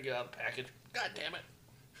 Trying to get out of the package. God damn it.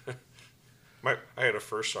 I had a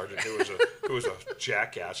first sergeant who was a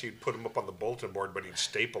jackass. He'd put them up on the bulletin board, but he'd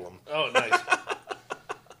staple them. Oh, nice.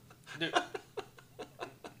 Dude,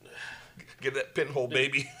 Get that pinhole,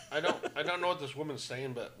 baby. I don't know what this woman's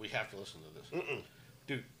saying, but we have to listen to this.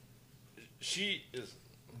 Dude, she is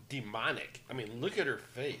demonic. I mean, look at her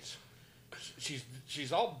face.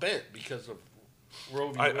 She's all bent because of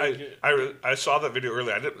Roe v. Wade. I saw that video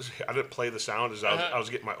earlier. I didn't play the sound as I was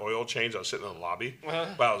getting my oil changed. I was sitting in the lobby,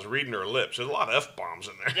 but I was reading her lips. There's a lot of f bombs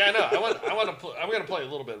in there. Yeah, I know. I want to. I'm going to play a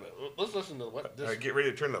little bit of it. Let's listen to what this. All right, get ready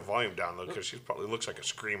to turn the volume down though, because she probably looks like a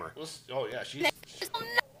screamer. Oh yeah, she's.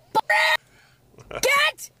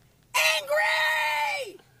 Get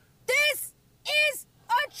angry! This is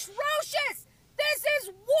atrocious! This is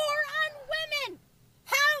war on women!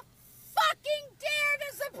 How fucking dare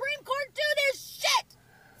the Supreme Court do this shit?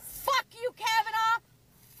 Fuck you, Kavanaugh!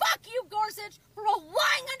 Fuck you, Gorsuch, for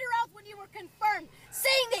lying under oath when you were confirmed,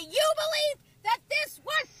 saying that you believed that this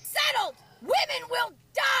was settled! Women will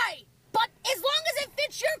die! But as long as it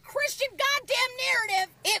fits your Christian goddamn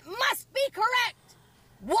narrative, it must be correct!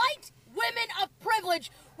 White women of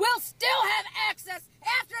privilege will still have access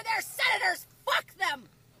after their senators fuck them.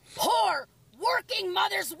 Poor working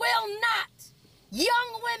mothers will not. Young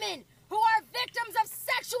women who are victims of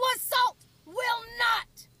sexual assault will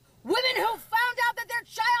not. Women who found out that their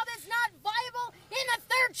child is not viable in the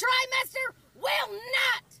third trimester will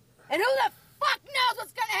not. And who the fuck knows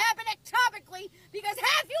what's going to happen ectopically, because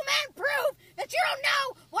half you men prove that you don't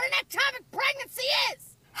know what an ectopic pregnancy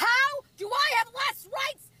is. How do I have less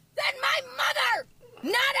rights than my mother?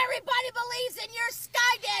 Not everybody believes in your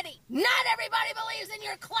sky daddy. Not everybody believes in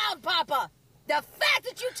your cloud papa. The fact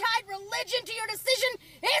that you tied religion to your decision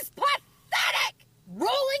is pathetic.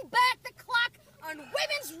 Rolling back the clock on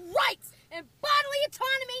women's rights and bodily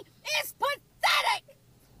autonomy is pathetic.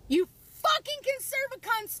 You fucking conservative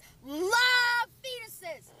cunts love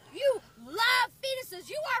fetuses. You love fetuses.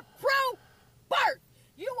 You are pro-birth.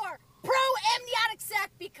 You are pro-amniotic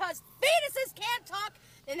sac because fetuses can't talk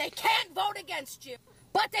and they can't vote against you.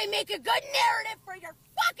 But they make a good narrative for your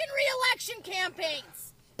fucking re-election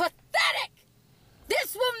campaigns. Pathetic.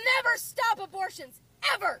 This will never stop abortions,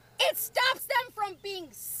 ever. It stops them from being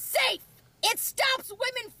safe. It stops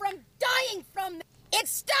women from dying from them. It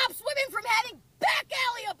stops women from having back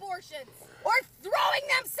alley abortions or throwing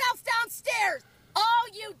themselves downstairs. All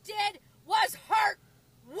you did was hurt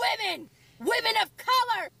women. Women of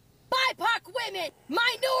color, BIPOC women,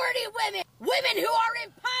 minority women, women who are in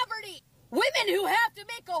poverty, women who have to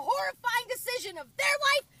make a horrifying decision of their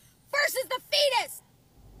life versus the fetus.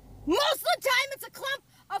 Most of the time, it's a clump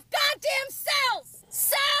of goddamn cells.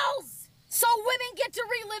 Cells! So women get to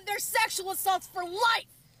relive their sexual assaults for life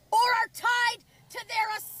or are tied to their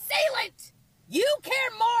assailant. You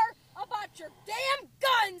care more about your damn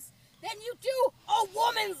guns than you do a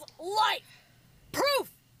woman's life. Proof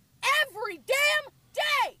every damn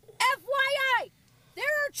day. FYI, there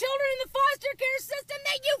are children in the foster care system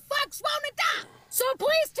that you fucks won't adopt. So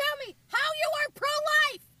please tell me how you are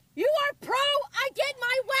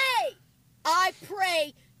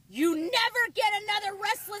way you never get another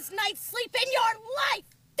restless night's sleep in your life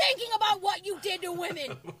thinking about what you did to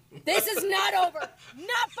women. This is not over.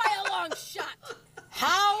 Not by a long shot.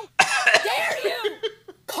 How dare you?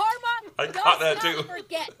 Karma I does caught that not too.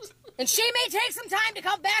 forget. And she may take some time to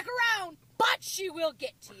come back around, but she will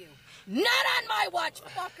get to you. Not on my watch,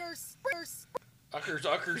 fuckers.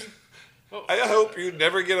 Uckers. I hope you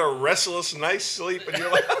never get a restless night's sleep in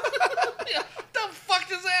your life. Yeah, the fuck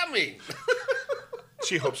does that mean?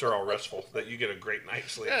 She hopes they're all restful, that you get a great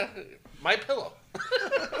night's sleep. Yeah, my pillow.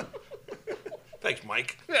 Thanks,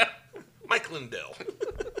 Mike. Yeah. Mike Lindell.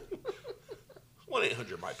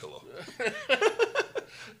 1-800-MY-PILLOW.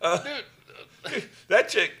 Dude, That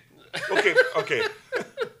chick. Okay.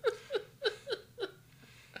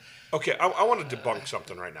 Okay, I want to debunk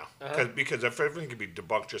something right now. Because if everything can be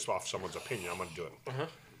debunked just off someone's opinion, I'm going to do it.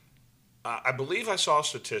 I believe I saw a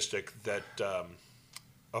statistic that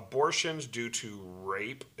abortions due to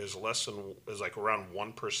rape is like around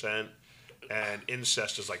 1%, and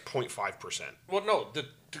incest is like 0.5%. well, no,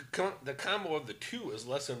 the combo of the two is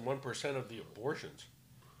less than 1% of the abortions.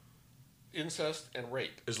 Incest and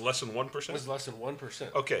rape Is less than 1%? is less than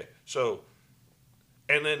 1%. Okay, so,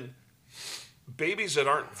 and then babies that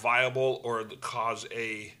aren't viable or that cause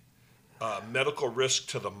a medical risk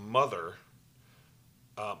to the mother,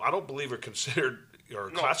 I don't believe are considered or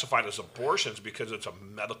classified as abortions because it's a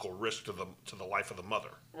medical risk to the life of the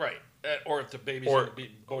mother. Right. Or if the baby's Or- going to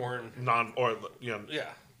be born.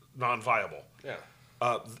 Yeah, non-viable. Yeah.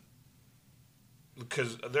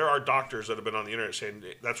 Because there are doctors that have been on the internet saying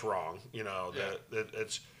that's wrong. That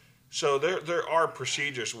it's so there are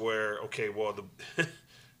procedures where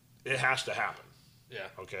it has to happen. Yeah.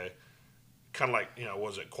 Okay, kind of like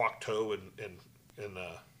was it Quacto and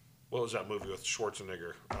what was that movie with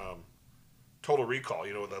Schwarzenegger? Total Recall.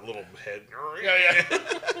 With that little head. Yeah.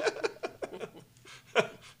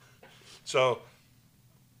 So,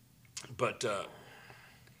 but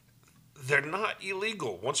they're not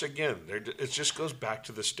illegal. Once again, it just goes back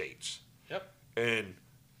to the states. Yep. And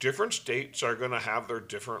different states are going to have their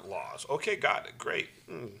different laws. Okay, got it. Great.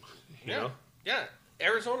 You know? Yeah.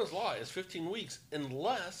 Arizona's law is 15 weeks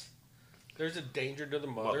unless there's a danger to the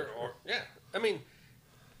mother or I mean,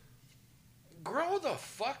 grow the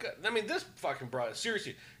fuck up. I mean, this fucking brought it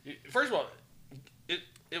seriously. First of all,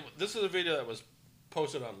 this is a video that was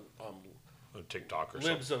posted on On TikTok or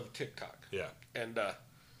Libs something. of TikTok. Yeah. And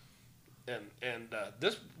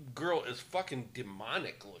this girl is fucking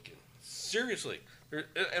demonic looking. Seriously.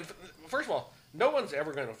 And first of all, no one's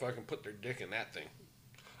ever going to fucking put their dick in that thing.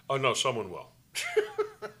 Oh, no, someone will.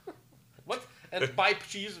 What? And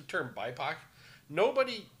she used the term BIPOC.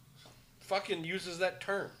 Nobody fucking uses that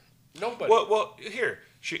term. Nobody. Well, here,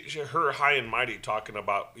 her high and mighty talking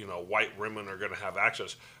about, white women are going to have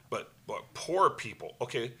access, but poor people.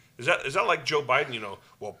 Okay, is that like Joe Biden?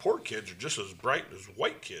 Well, poor kids are just as bright as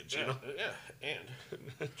white kids. Yeah,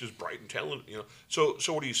 and Just bright and talented. So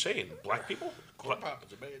what are you saying? Black people? Corn Pop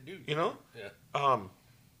is a bad dude. Yeah.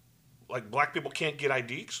 Like black people can't get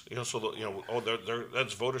IDs. That's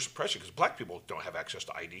voter suppression because black people don't have access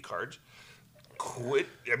to ID cards. Quit.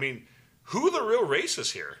 I mean, who are the real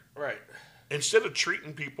racists here? Right. Instead of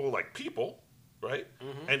treating people like people, right?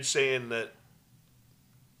 Mm-hmm. And saying that,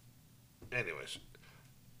 anyways,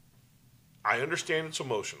 I understand it's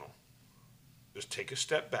emotional. Just take a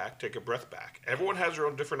step back, take a breath back. Everyone has their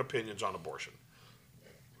own different opinions on abortion.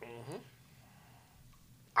 Mm-hmm.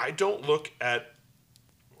 I don't look at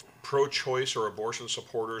pro-choice or abortion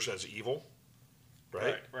supporters as evil,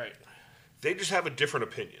 right? Right. They just have a different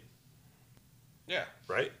opinion, Yeah.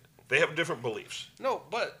 right? They have different beliefs. No,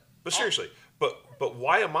 but Seriously, but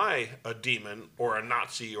why am I a demon or a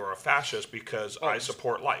Nazi or a fascist because I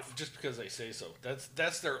support life? just because they say so.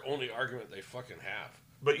 That's their only argument they fucking have.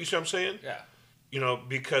 But you see what I'm saying? Yeah.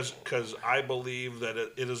 Because I believe that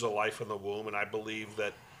it is a life in the womb, and I believe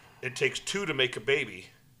that it takes two to make a baby.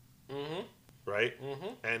 Mm-hmm. Right? Mm-hmm.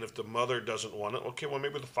 And if the mother doesn't want it, okay, well,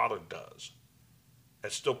 maybe the father does.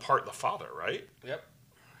 It's still part of the father, right? Yep.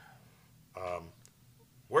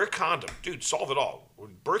 Wear a condom. Dude, solve it all.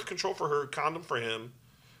 Birth control for her, condom for him.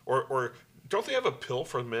 Or don't they have a pill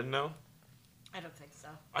for men now? I don't think so.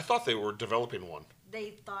 I thought they were developing one.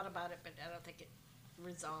 They thought about it, but I don't think it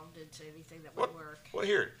resolved into anything that would work. Well,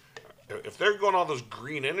 here, if they're going all this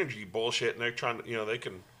green energy bullshit and they're trying to, they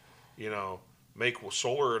can, make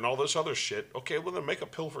solar and all this other shit, okay, well, then make a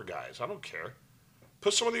pill for guys. I don't care.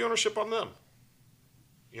 Put some of the ownership on them.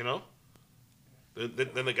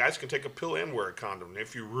 Then the guys can take a pill and wear a condom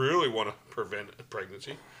if you really want to prevent a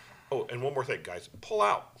pregnancy. Oh, and one more thing, guys. Pull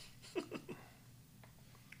out.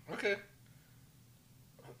 Okay.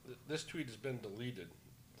 this tweet has been deleted.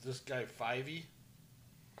 This guy 5e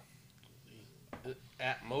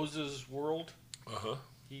at Moses World.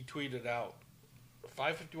 He tweeted out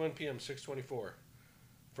 5:51 p.m. 6:24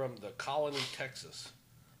 from the Colony, Texas.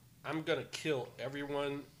 I'm gonna kill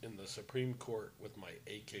everyone in the Supreme Court with my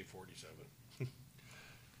AK-47.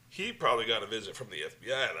 He probably got a visit from the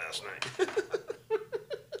FBI last night.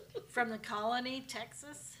 From the Colony,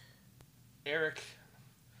 Texas.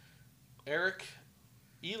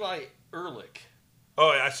 Eli Ehrlich,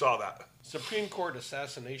 Oh, yeah, I saw that. Supreme Court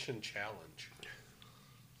assassination challenge.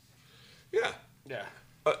 Yeah. Yeah.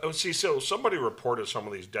 See, so somebody reported some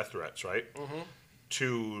of these death threats, right?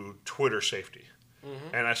 To Twitter safety.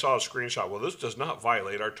 And I saw a screenshot. Well, this does not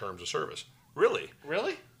violate our terms of service. Really?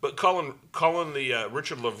 Really? But calling the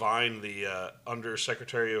Richard Levine, the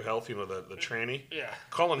Undersecretary of Health, the tranny, Yeah.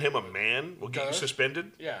 calling him a man will get you Does?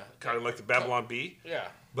 suspended. Yeah. Kind of like the Babylon Bee. Yeah.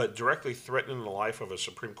 But directly threatening the life of a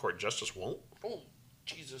Supreme Court justice won't. Oh,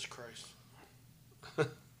 Jesus Christ.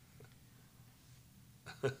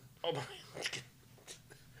 Oh my.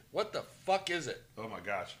 What the fuck is it? Oh my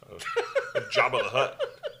gosh. Jabba the Hutt.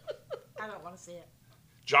 I don't want to see it.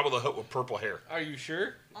 Jabba the Hutt with purple hair. Are you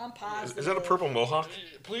sure? I'm positive. Is that a purple mohawk?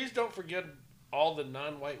 Please don't forget all the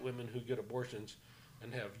non-white women who get abortions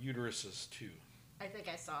and have uteruses too. I think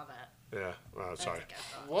I saw that. Yeah. Oh, sorry. I think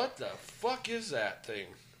I saw it. What the fuck is that thing?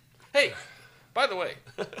 Hey, by the way,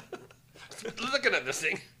 looking at this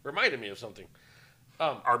thing reminded me of something.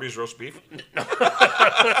 Arby's roast beef.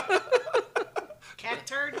 Cat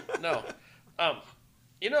turd? No,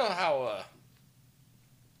 you know how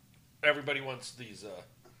everybody wants these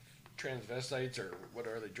transvestites or what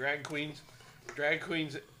are they, drag queens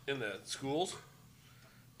in the schools?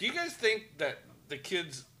 Do you guys think that the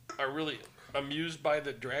kids are really amused by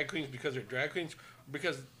the drag queens because they're drag queens, or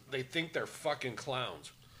because they think they're fucking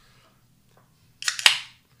clowns?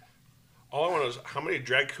 All I want to know is how many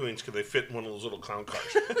drag queens could they fit in one of those little clown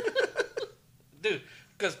cars? Dude,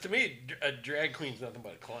 because to me, a drag queen's nothing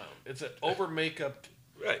but a clown. It's an over makeup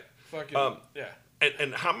Right. fucking, yeah.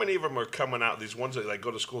 And how many of them are coming out? These ones that like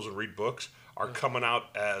go to schools and read books are coming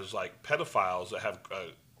out as like pedophiles that have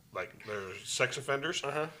like they're sex offenders.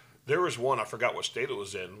 There was one, I forgot what state it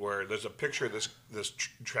was in, where there's a picture of this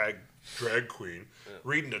drag queen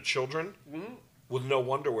reading to children with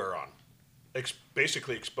no underwear on,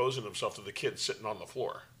 basically exposing himself to the kids sitting on the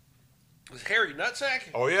floor. Is Harry Nutsack?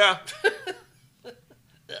 Oh yeah.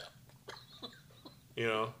 You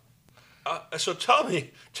know. So tell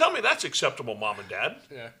me that's acceptable, Mom and Dad.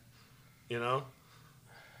 Yeah. You know,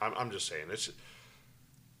 I'm just saying it's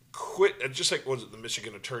quit. Just like was it the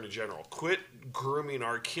Michigan Attorney General? Quit grooming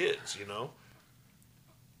our kids. You know.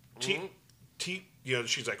 You know,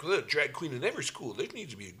 she's like, well, there's a drag queen in every school. There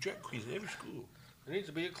needs to be a drag queen in every school. There needs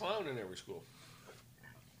to be a clown in every school.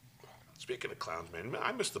 Speaking of clowns, man,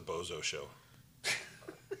 I miss the Bozo Show.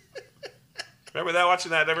 Remember that?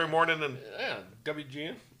 Watching that every morning and Yeah,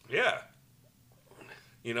 WGN. yeah.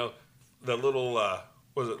 You know, the little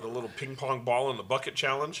was it the little ping pong ball in the bucket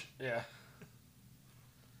challenge? Yeah.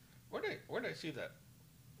 Where'd I see that?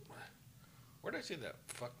 Where'd I see that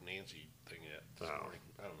fuck Nancy thing at this Oh. morning?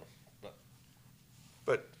 I don't know.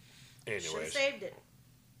 But Should have anyways, saved it.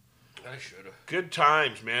 I should have. good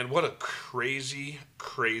times, man. What a crazy,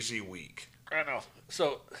 crazy week. I know.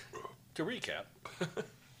 So, to recap,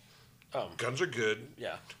 Guns are good.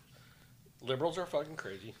 yeah, liberals are fucking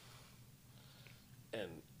crazy, and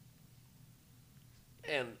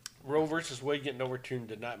Roe versus Wade getting overturned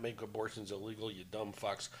did not make abortions illegal. You dumb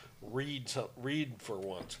fucks. Read for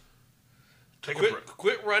once. Take a break.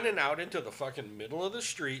 Quit running out into the fucking middle of the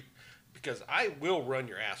street, because I will run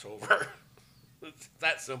your ass over. It's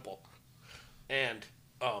that simple. And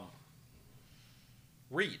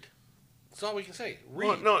read. That's all we can say. Read.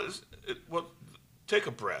 Well, no, well, take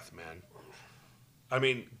a breath, man. I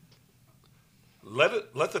mean,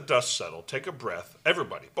 let the dust settle. Take a breath.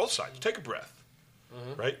 Everybody, both sides, take a breath.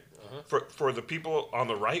 Right? For the people on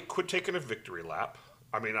the right, quit taking a victory lap.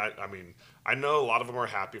 I mean, I know a lot of them are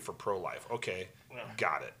happy for pro-life. Okay,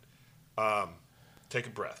 got it. Take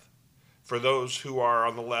a breath. For those who are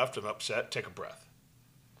on the left and upset, take a breath.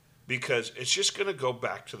 Because it's just going to go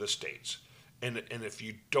back to the states. And if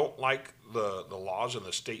you don't like the laws in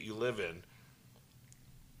the state you live in,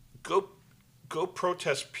 go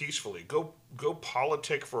protest peacefully. Go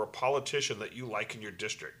politic for a politician that you like in your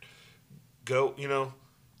district. Go, you know,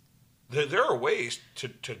 there are ways to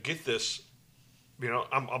get this, you know,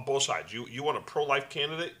 on both sides. You want a pro-life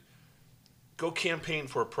candidate? Go campaign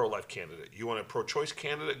for a pro-life candidate. You want a pro-choice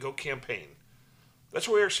candidate? Go campaign. That's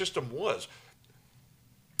the way our system was.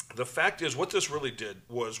 The fact is, what this really did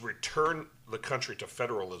was return the country to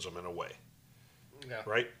federalism in a way, Yeah.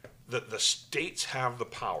 right? The states have the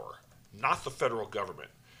power, not the federal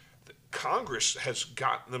government. Congress has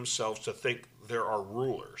gotten themselves to think there are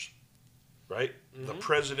rulers, right? The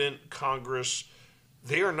president, Congress,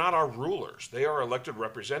 they are not our rulers. They are elected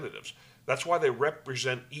representatives. That's why they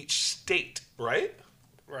represent each state, right?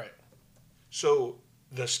 Right. So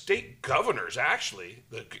the state governors, actually,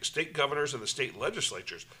 the state governors and the state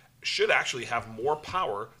legislatures should actually have more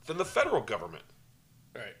power than the federal government.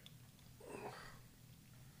 Right.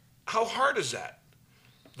 How hard is that?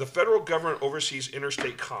 The federal government oversees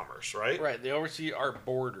interstate commerce, right? Right. They oversee our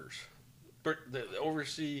borders. They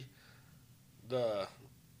oversee the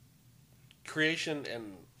creation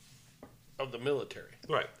and of the military.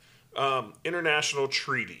 Right. International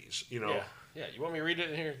treaties, you know. Yeah. Yeah. You want me to read it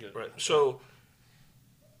in here? Good. Right. So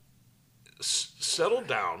settle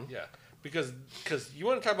down. Yeah. Because you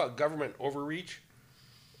want to talk about government overreach?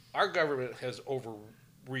 Our government has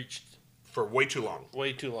overreached For way too long,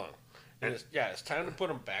 way too long. And it's time to put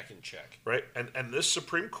them back in check. right? And this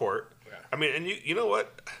Supreme Court, Yeah. I mean, and you know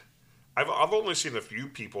what? I've only seen a few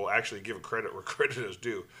people actually give credit where credit is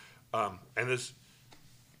due, and this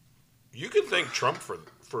you can thank Trump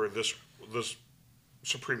for this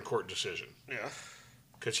Supreme Court decision Yeah.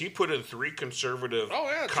 because he put in 3 conservative Oh,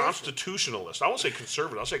 yeah, constitutionalists. I won't say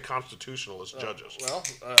conservative. I'll say constitutionalist judges. Well,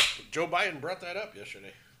 Joe Biden brought that up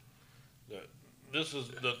yesterday. That this is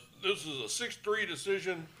a 6-3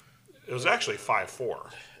 decision. It was actually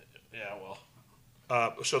 5-4. Yeah.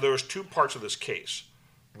 Well. So there was 2 parts of this case.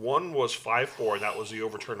 One was 5-4, and that was the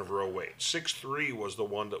overturn of Roe Wade. 6-3 was the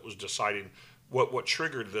one that was deciding what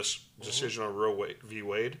triggered this decision on Roe v.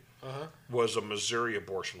 Wade was a Missouri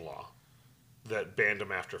abortion law that banned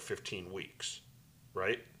him after 15 weeks,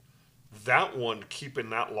 right? That one, keeping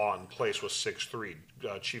that law in place, was 6-3.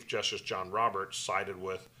 Chief Justice John Roberts sided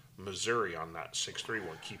with Missouri on that 6-3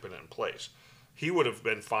 one, keeping it in place. He would have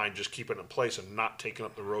been fine just keeping it in place and not taking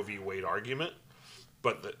up the Roe v. Wade argument.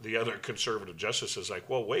 But the other conservative justice is like,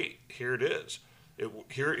 well, wait, here it is.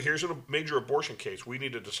 Here's a major abortion case. We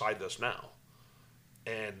need to decide this now.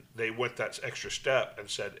 And they went that extra step and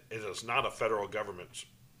said it is not a federal government's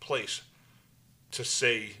place to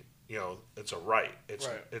say, you know, it's a right.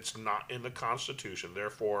 It's not in the Constitution.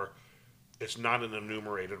 Therefore, it's not an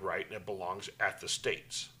enumerated right, and it belongs at the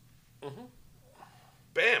states. Mm-hmm.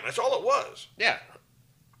 Bam! That's all it was. Yeah.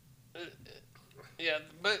 Yeah,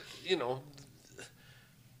 but you know,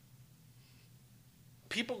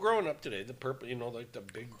 people growing up today, the purple, you know, like the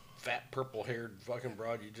big fat purple-haired fucking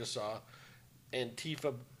broad you just saw,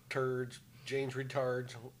 Antifa turds, Jane's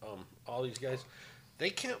retards, all these guys, they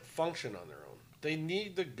can't function on their own. They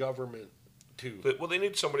need the government to. Well, they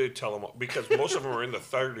need somebody to tell them because most of them are in the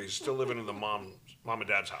 30s, still living in the mom and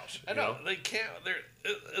dad's house. I know they can't.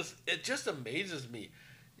 It just amazes me.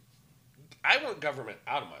 I want government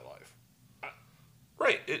out of my life.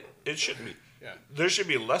 Right. It shouldn't be. Yeah. There should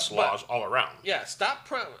be less laws all around. Yeah. Stop.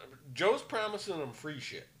 Joe's promising them free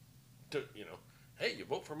shit. Hey, you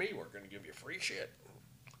vote for me, we're going to give you free shit.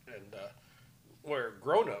 And where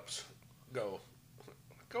grown-ups go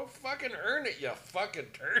fucking earn it, you fucking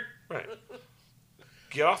turd. Right.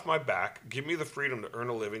 Get off my back. Give me the freedom to earn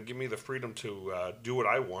a living. Give me the freedom to do what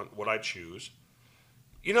I want, what I choose.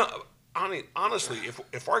 You know, honestly,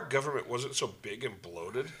 if our government wasn't so big and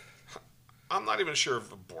bloated, I'm not even sure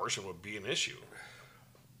if abortion would be an issue.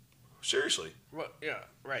 Seriously. Well, yeah,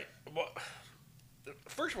 right. Well,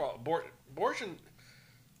 first of all, abortion,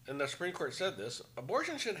 and the Supreme Court said this,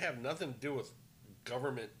 abortion shouldn't have nothing to do with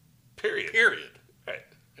government. Period. Right.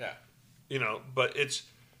 Yeah. You know, but it's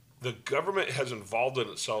the government has involved in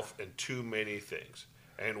itself in too many things.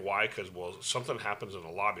 And why? Because, well, something happens in the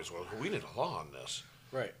lobbies. Well, we need a law on this.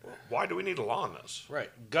 Right. Why do we need a law on this? Right.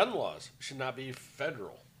 Gun laws should not be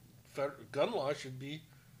federal. Gun laws should be.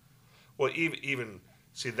 Well, even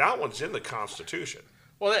see, that one's in the Constitution.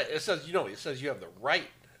 Well, it says you have the right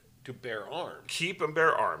to bear arms. Keep and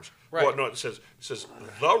bear arms. Right. Well, no, it says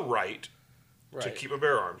the right to Right. keep and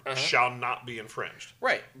bear arms shall not be infringed.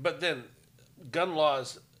 Right. But then gun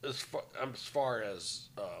laws, as far as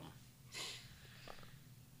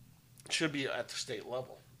should be at the state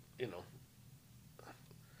level, you know.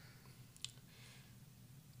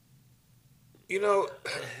 You know,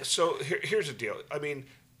 so here's the deal. I mean,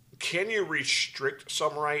 can you restrict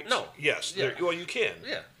some rights? No. Yes. Yeah. Well, you can.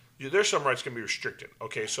 Yeah. There's some rights can be restricted.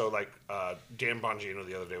 Okay, so like Dan Bongino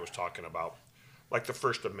the other day was talking about, like the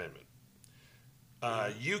First Amendment.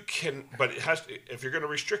 You can, but it has to, if you're going to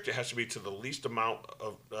restrict it, it has to be to the least amount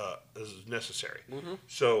of as necessary. Mm-hmm.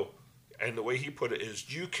 So And the way he put it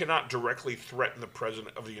is, you cannot directly threaten the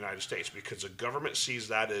president of the United States because the government sees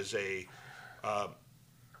that as a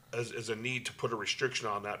as a need to put a restriction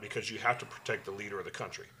on that because you have to protect the leader of the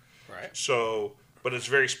country. Right. So, but it's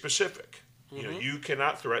very specific. You know, you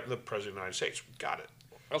cannot threaten the president of the United States. Got it.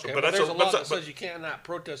 Okay, So, but there's a law that says you cannot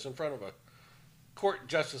protest in front of a court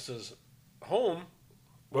justice's home.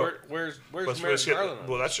 Where's Merrick Garland on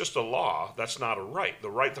well, that's just a law. That's not a right.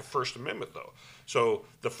 The First Amendment, though. So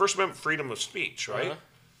the First Amendment, freedom of speech, right? Uh-huh.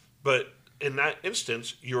 But in that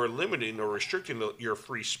instance, you're limiting or restricting your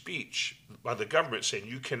free speech by the government saying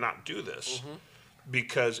you cannot do this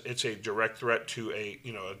because it's a direct threat to a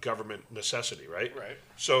government necessity, right? Right.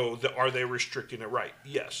 So are they restricting a right?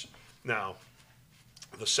 Yes. Now,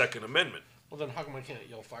 the Second Amendment. Well, then how come I can't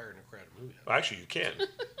yell fire in a crowded movie? Well, actually, you can.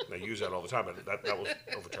 They use that all the time, but that was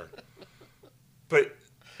overturned. But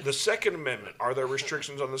the Second Amendment, are there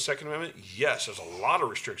restrictions on the Second Amendment? Yes, there's a lot of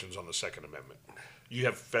restrictions on the Second Amendment. You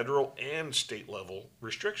have federal and state level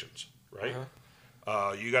restrictions, right?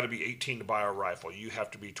 You got to be 18 to buy a rifle. You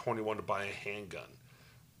have to be 21 to buy a handgun.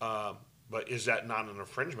 But is that not an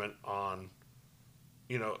infringement on,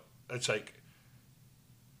 it's like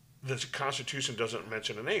the Constitution doesn't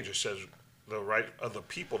mention an age. It says the right of the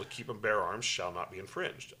people to keep and bear arms shall not be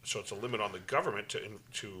infringed. So it's a limit on the government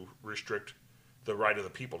to restrict the right of the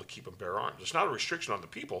people to keep and bear arms. It's not a restriction on the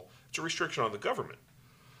people. It's a restriction on the government.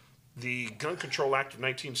 The Gun Control Act of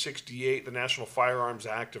 1968, the National Firearms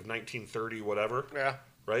Act of 1930, whatever, Yeah.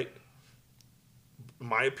 right? In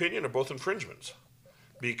my opinion, are both infringements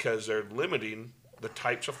because they're limiting the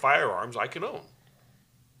types of firearms I can own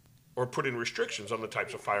or putting restrictions on the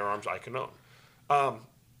types of firearms I can own.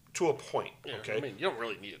 To a point, Yeah, okay? I mean, you don't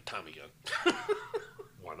really need a Tommy gun.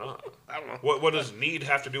 Why not? I don't know. What does need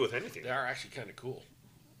have to do with anything? They are actually kind of cool.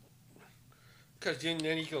 Because then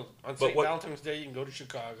you go on But St. what- Valentine's Day, you can go to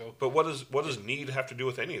Chicago. But what does need have to do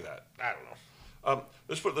with any of that? I don't know.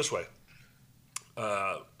 Let's put it this way.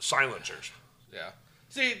 Silencers. Yeah.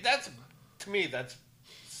 See, to me, that's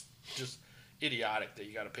just idiotic that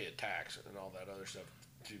you got to pay a tax and all that other stuff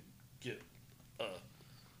to get a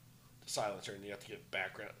silencer, and you have to get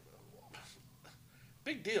background.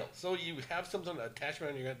 Big deal. So you have something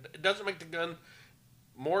attachment on your gun. It doesn't make the gun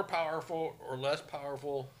more powerful or less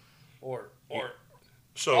powerful, or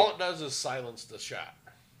So, all it does is silence the shot.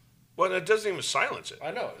 well, it doesn't even silence it. I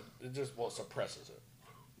know it just suppresses it.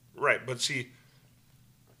 Right, but see,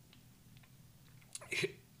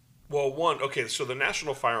 okay, so the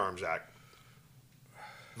National Firearms Act,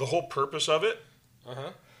 the whole purpose of it,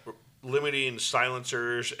 limiting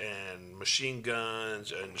silencers and machine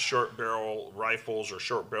guns and short barrel rifles or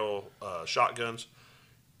short barrel shotguns.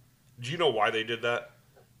 Do you know why they did that?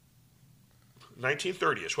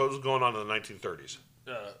 1930s. What was going on in the 1930s?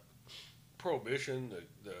 Prohibition,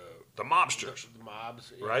 The mobsters. the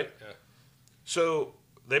mobs, yeah, Right? Yeah. So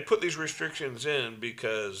they put these restrictions in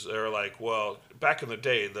because they're like, well, back in the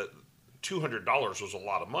day, that $200 was a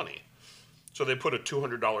lot of money. So they put a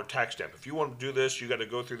 $200 tax stamp. If you want to do this, you got to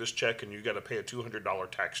go through this check and you got to pay a $200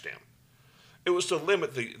 tax stamp. It was to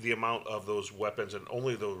limit the amount of those weapons, and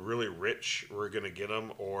only the really rich were going to get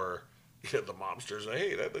them, or the mobsters.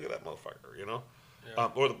 Hey, look at that motherfucker, Yeah.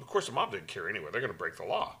 Of course, the mob didn't care anyway. They're going to break the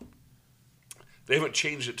law. They haven't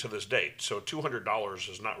changed it to this date, so $200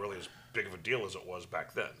 is not really as big of a deal as it was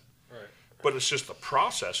back then. Right. But it's just the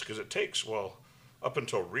process, because it takes, well, up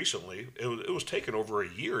until recently, it was taking over a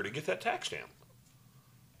year to get that tax stamp,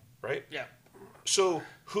 right? Yeah. So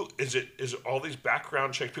who is it? Is it all these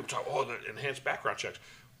background checks? People talk, oh, the enhanced background checks.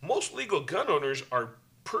 Most legal gun owners are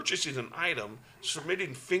purchasing an item,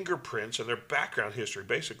 submitting fingerprints and their background history,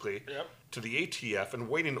 basically, Yep. to the ATF, and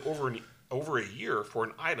waiting over a year for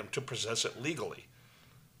an item to possess it legally.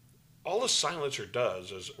 All a silencer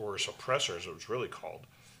does, or a suppressor, as it was really called,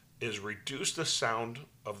 is reduce the sound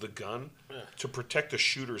of the gun to protect the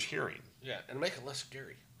shooter's hearing, Yeah, and make it less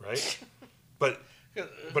scary. right? But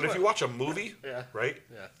if you watch a movie, Yeah. right,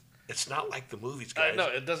 Yeah. it's not like the movies, guys. No,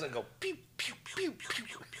 it doesn't go pew pew pew pew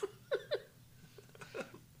pew pew.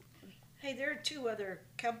 Hey, there are two other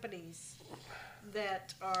companies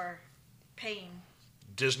that are paying,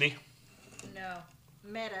 Disney,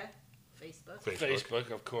 Meta, Facebook,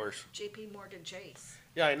 Facebook, of course. JP Morgan Chase.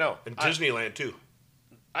 Yeah, I know. and Disneyland too.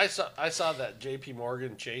 I saw that J.P.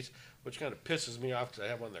 Morgan Chase, which kind of pisses me off because I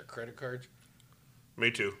have one of their credit cards, Me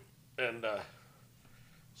too. and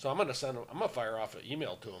so I'm gonna fire off an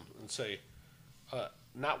email to them and say,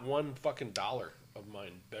 not one fucking dollar of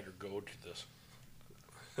mine better go to this.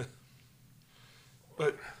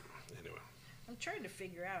 But anyway, I'm trying to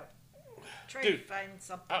figure out Trying to Dude, find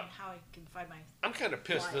something, how I can find my. I'm kind of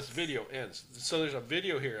pissed this Lights. video ends. So there's a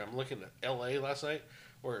video here. I'm looking at L.A. last night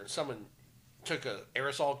where someone took a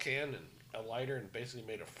aerosol can and a lighter and basically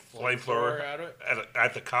made a flamethrower out of it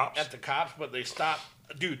at the cops. at the cops, but they stopped.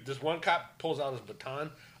 Dude, this one cop pulls out his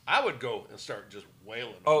baton. I would go and start just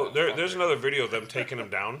wailing. Oh, there's another video of them taking him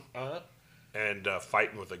down Uh-huh. and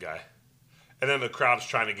fighting with the guy. And then the crowd's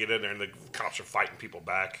trying to get in there, and the cops are fighting people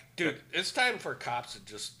back. Dude, it's time for cops to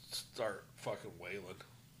just start fucking wailing.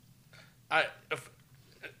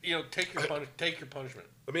 Take your punishment.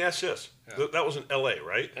 Let me ask this. Yeah. That was in L.A.,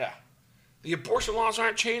 right? Yeah. The abortion laws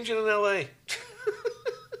aren't changing in L.A.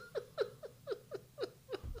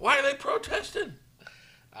 Why are they protesting?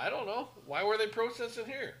 I don't know. Why were they protesting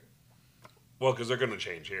here? Well, because they're going to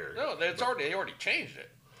change here. No, they already changed it.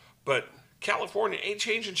 But California ain't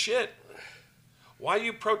changing shit. Why are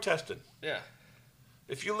you protesting? Yeah.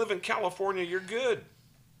 If you live in California, you're good.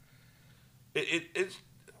 It's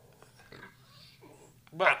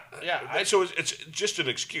But yeah, so it's just an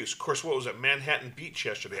excuse. Of course, what was it? Manhattan Beach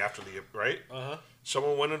yesterday after the right? Uh-huh.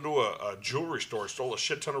 Someone went into a jewelry store, stole a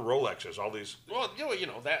shit ton of Rolexes. All these. Well,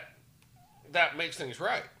 that makes things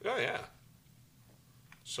right. Oh yeah.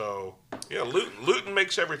 So yeah, looting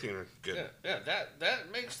makes everything good. Yeah,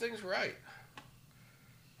 that makes things right.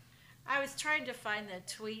 I was trying to find the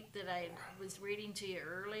tweet that I was reading to you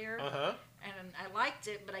earlier, Uh-huh. and I liked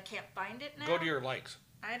it, but I can't find it now. Go to your likes.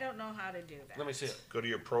 I don't know how to do that. Let me see it. Go to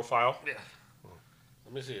your profile. Yeah.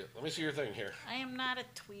 Let me see it. Let me see your thing here. I am not a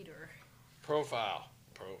tweeter. Profile.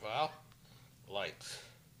 Likes.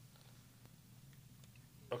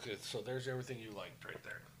 Okay, so there's everything you liked right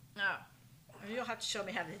there. No. You'll have to show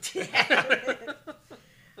me how to do that.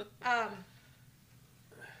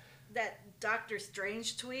 That Doctor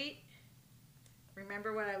Strange tweet.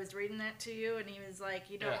 Remember when I was reading that to you and he was like,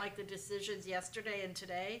 you don't Yeah. like the decisions yesterday and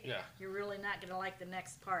today? Yeah. You're really not going to like the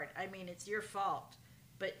next part. I mean, it's your fault,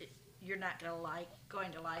 but you're not going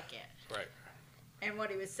to like it. Right. And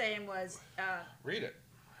what he was saying was, Read it.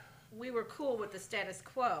 we were cool with the status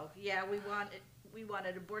quo. Yeah, we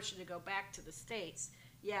wanted abortion to go back to the states.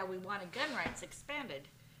 Yeah, we wanted gun rights expanded.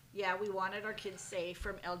 Yeah, we wanted our kids safe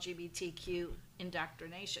from LGBTQ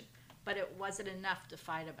indoctrination. But it wasn't enough to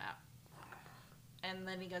fight about. And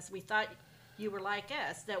then he goes, we thought you were like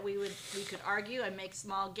us, that we could argue and make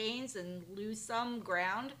small gains and lose some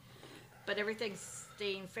ground, but everything's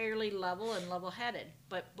staying fairly level and level-headed.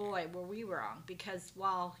 But boy, were we wrong, because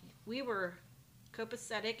while we were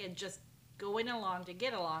copacetic and just going along to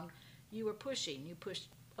get along, you pushed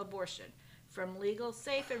abortion. From legal,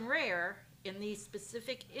 safe, and rare, in these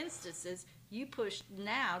specific instances, you pushed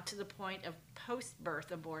now to the point of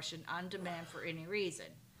post-birth abortion on demand for any reason.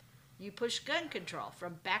 You push gun control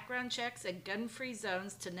from background checks and gun-free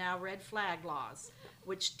zones to now red flag laws,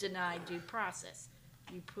 which deny due process.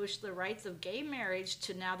 You push the rights of gay marriage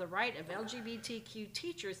to now the right of LGBTQ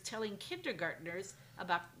teachers telling kindergartners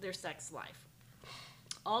about their sex life.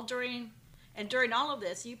 During all of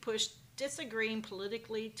this, you pushed disagreeing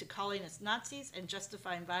politically to calling us Nazis and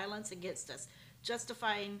justifying violence against us,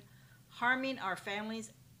 justifying harming our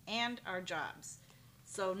families and our jobs.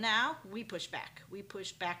 So now we push back. We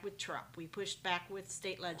push back with Trump. We push back with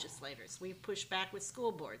state legislators. We push back with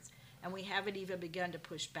school boards. And we haven't even begun to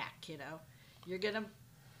push back, kiddo. You're going to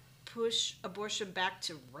push abortion back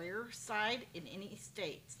to rare side in any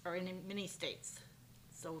states, or in many states.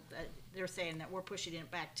 So they're saying that we're pushing it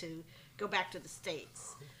back to go back to the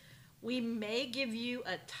states. We may give you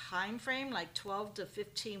a time frame, like 12 to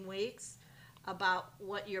 15 weeks, about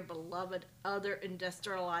what your beloved other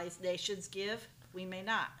industrialized nations give. We may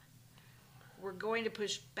not. We're going to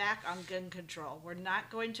push back on gun control. We're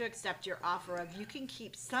not going to accept your offer of you can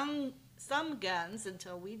keep some guns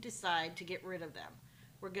until we decide to get rid of them.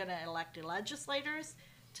 We're going to elect legislators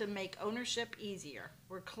to make ownership easier.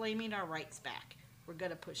 We're claiming our rights back. We're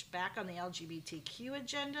going to push back on the LGBTQ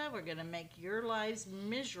agenda. We're going to make your lives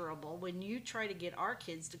miserable when you try to get our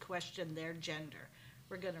kids to question their gender.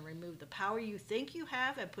 We're going to remove the power you think you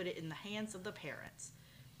have and put it in the hands of the parents.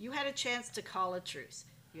 You had a chance to call a truce.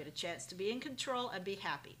 You had a chance to be in control and be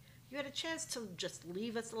happy. You had a chance to just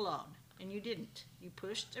leave us alone, and you didn't. You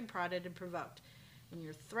pushed and prodded and provoked. And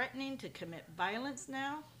you're threatening to commit violence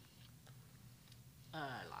now?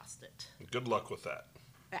 I lost it. Good luck with that.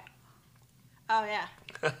 Yeah. Oh,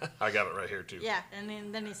 yeah. I got it right here too. Yeah,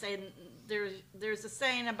 and then he's saying there's a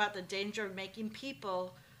saying about the danger of making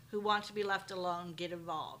people who want to be left alone get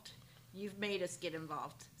involved. You've made us get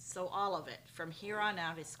involved, so all of it, from here on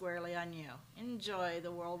out, is squarely on you. Enjoy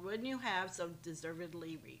the whirlwind you have so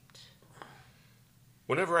deservedly reaped.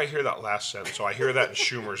 Whenever I hear that last sentence, so I hear that in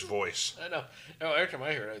Schumer's voice. I know. No, every time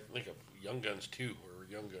I hear it, I think of Young Guns 2 or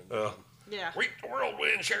Young Guns. Yeah. Reap the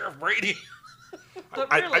whirlwind, Sheriff Brady.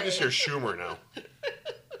 But I really, just hear Schumer now.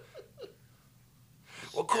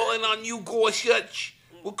 We're calling on you, Gorsuch.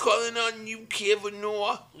 We're calling on you,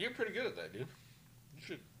 Kavanaugh. You're pretty good at that, dude. You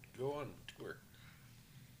should go on tour.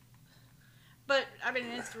 but I mean,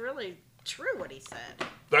 it's really true what he said.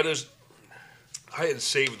 That is, I had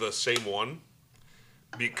saved the same one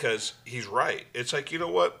because he's right. It's like, you know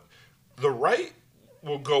what? The right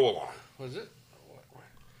will go along. Was it?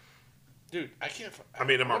 Dude, I can't. I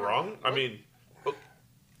mean, am I wrong? I mean, look,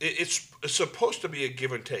 it's supposed to be a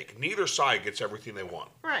give and take. Neither side gets everything they want.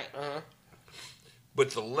 Right.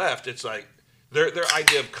 But the left, it's like their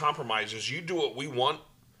idea of compromise is you do what we want,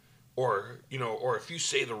 or or if you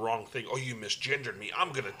say the wrong thing, oh, you misgendered me,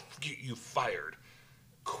 I'm gonna get you fired.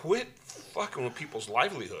 Quit fucking with people's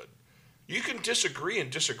livelihood. You can disagree and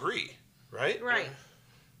disagree, right? Right.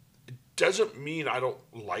 It doesn't mean I don't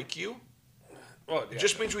like you. Well, It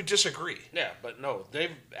just means we disagree. Yeah, but no,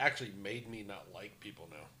 they've actually made me not like people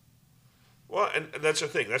now. Well, and that's the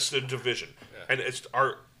thing. That's the division, and it's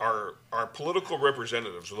our political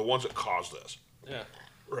representatives are the ones that cause this, Yeah.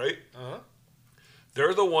 right? Uh huh.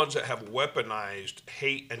 They're the ones that have weaponized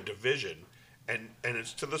hate and division, and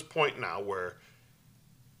it's to this point now where,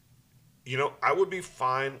 I would be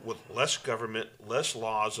fine with less government, less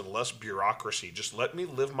laws, and less bureaucracy. Just let me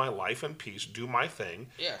live my life in peace, do my thing.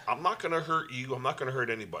 Yeah. I'm not going to hurt you. I'm not going to hurt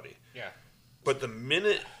anybody. Yeah. But the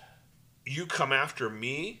minute you come after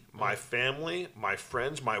me, my family, my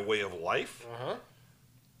friends, my way of life, Uh huh.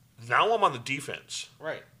 now I'm on the defense.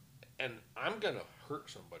 Right. And I'm gonna hurt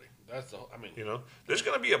somebody. That's the. I mean. There's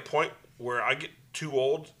going to be a point where I get too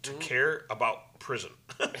old to care about prison.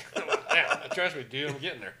 Yeah. Trust me, dude. I'm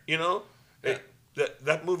getting there. Yeah.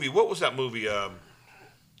 That movie. What was that movie?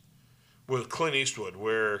 With Clint Eastwood,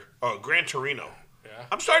 where Gran Torino. Yeah.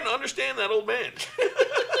 I'm starting to understand that old man.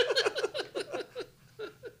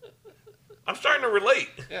 I'm starting to relate.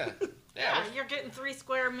 Yeah. Yeah, Yeah. you're getting 3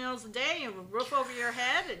 square meals a day and a roof over your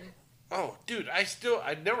head, and Oh, dude, I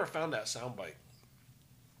never found that soundbite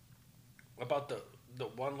about the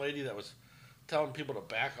one lady that was telling people to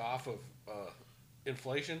back off of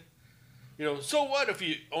inflation. So what if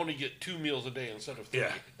you only get 2 meals a day instead of 3?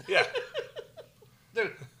 Yeah. Yeah.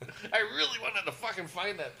 Dude, I really wanted to fucking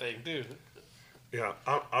find that thing, dude. Yeah.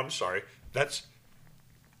 I'm sorry. That's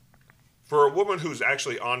for a woman who's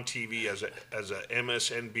actually on TV as a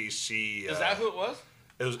MSNBC. Is that who it was?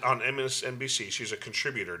 It was on MSNBC. She's a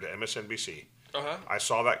contributor to MSNBC. Uh-huh. I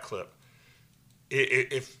saw that clip.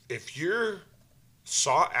 If you're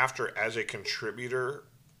sought after as a contributor,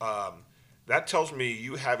 that tells me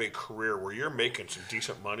you have a career where you're making some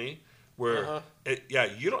decent money. Where,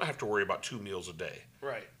 you don't have to worry about 2 meals a day.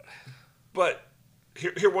 Right. But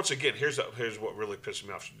here once again, here's what really pissed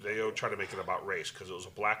me off. They try to make it about race because it was a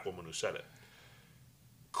black woman who said it.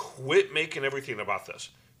 Quit making everything about this.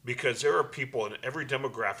 Because there are people in every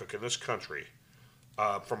demographic in this country,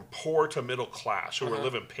 from poor to middle class, who are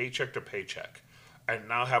living paycheck to paycheck and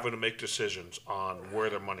now having to make decisions on where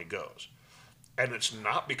their money goes. And it's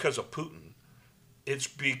not because of Putin. It's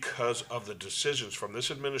because of the decisions from this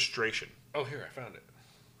administration, Oh, here, I found it.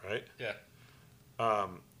 right? Yeah.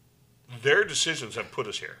 Their decisions have put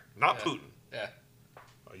us here, not Yeah. Putin. Yeah.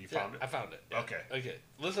 Oh, you Yeah, found it? I found it. Yeah. Okay. Okay.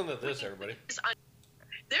 Listen to this, everybody.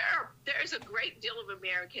 There's a great deal of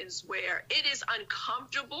Americans where it is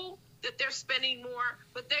uncomfortable that they're spending more,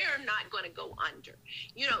 but they are not going to go under.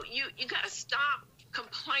 You got to stop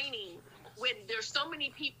complaining when there's so many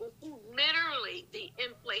people who literally the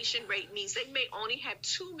inflation rate means they may only have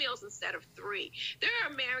 2 meals instead of 3. There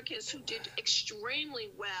are Americans who did extremely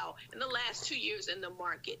well in the last 2 years in the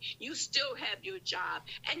market. You still have your job.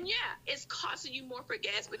 And yeah, it's costing you more for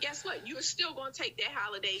gas, but guess what? You're still going to take that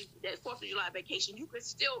holiday, that 4th of July vacation. You can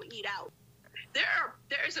still eat out.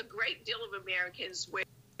 There's a great deal of Americans where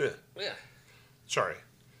Yeah. Sorry.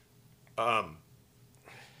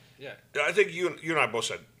 Yeah. I think you and I both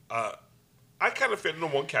said, I kind of fit into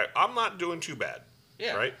one category. I'm not doing too bad.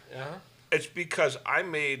 Yeah. Right? Uh-huh. It's because I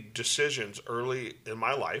made decisions early in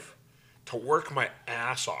my life to work my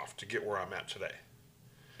ass off to get where I'm at today.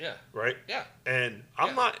 Yeah. Right? Yeah. And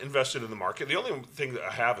I'm not invested in the market. The only thing that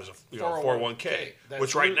I have is a 401k, That's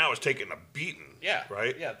which right new. now is taking a beating. Yeah.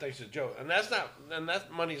 Right? Yeah, thanks to Joe. And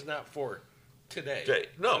that money's not for today.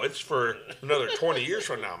 No, it's for another 20 years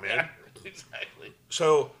from now, man. Yeah, exactly.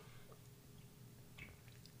 So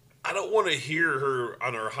I don't want to hear her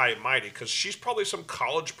on her high and mighty because she's probably some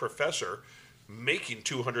college professor making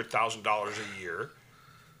 $200,000 a year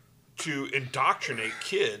to indoctrinate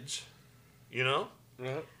kids,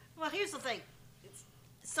 Uh-huh. Well, here's the thing.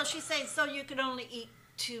 So she's saying, so you can only eat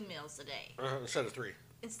 2 meals a day Instead of 3.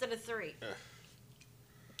 instead of 3. Yeah.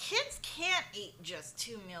 Kids can't eat just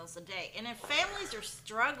 2 meals a day. And if families are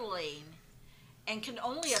struggling and can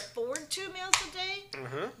only afford 2 meals a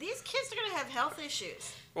day, these kids are going to have health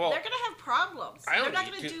issues. Well, they're going to have problems. They're not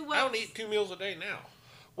going to do well. I don't eat 2 meals a day now.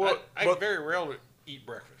 Well, I very rarely eat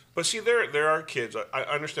breakfast. But see, there are kids. I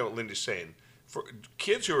understand what Lindy's saying. For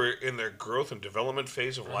kids who are in their growth and development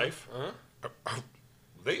phase of life,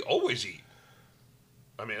 they always eat.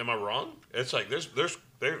 I mean, am I wrong? It's like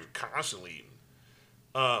they're constantly eating.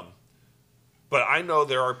 But I know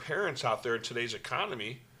there are parents out there in today's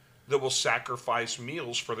economy that will sacrifice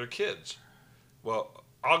meals for their kids. Well,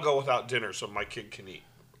 I'll go without dinner so my kid can eat,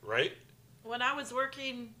 right? When I was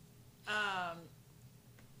working,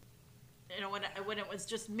 when it was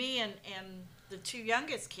just me and the 2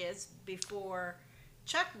 youngest kids before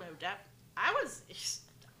Chuck moved up, I was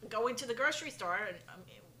going to the grocery store and,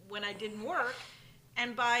 when I didn't work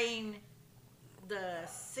and buying the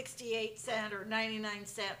 68-cent or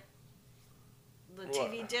 99-cent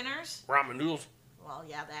TV dinners. Ramen noodles. Well,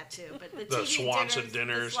 yeah, that too. But the The TV Swanson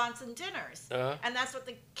dinners. The Swanson dinners. And that's what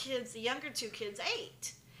the younger 2 kids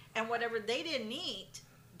ate. And whatever they didn't eat,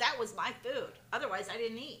 that was my food. Otherwise, I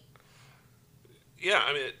didn't eat. Yeah,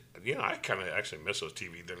 I mean, I kind of actually miss those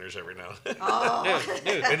TV dinners every now and then. Oh.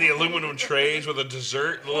 Dude, And the aluminum trays with a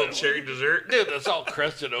dessert, a little cherry dessert. dude, that's all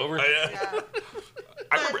crusted over. Yeah.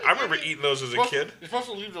 I remember eating those as a kid. You're supposed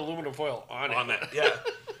to leave the aluminum foil on it. On that, yeah.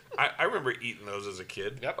 I remember eating those as a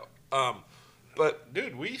kid. Yep. But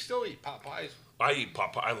Dude, we still eat pot pies. I eat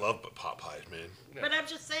pot pie. I love pot pies, man. But I'm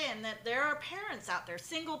just saying that there are parents out there,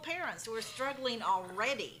 single parents, who are struggling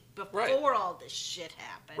already before Right. all this shit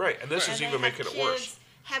happened. Right, and this is they even have making it worse.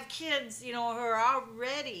 Have kids, who are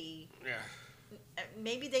already, Yeah.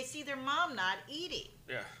 maybe they see their mom not eating,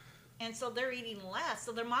 Yeah. and so they're eating less,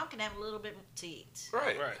 so their mom can have a little bit to eat.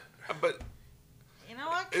 Right. Right. But You know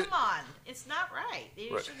what? Come on, it's not right.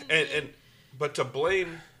 You right. shouldn't But to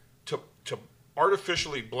blame to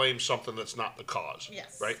artificially blame something that's not the cause.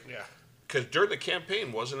 Yes. Right? Yeah. Because during the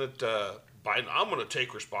campaign, wasn't it Biden? I'm going to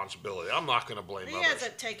take responsibility. I'm not going to blame He others.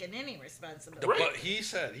 hasn't taken any responsibility. Right. But he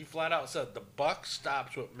flat out said, the buck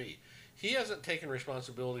stops with me. He hasn't taken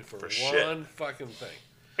responsibility for shit. one fucking thing.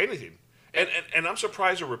 Anything. And I'm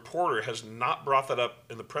surprised a reporter has not brought that up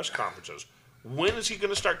in the press conferences. When is he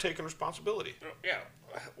going to start taking responsibility? Yeah.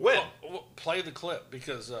 When? Well, play the clip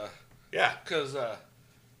because Yeah.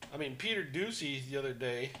 Peter Ducey the other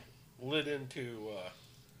day lit into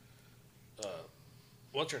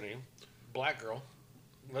what's her name? Black girl.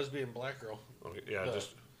 Lesbian black girl. Okay, yeah, The-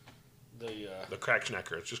 just The the crack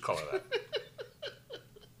schnecker. Let's just call it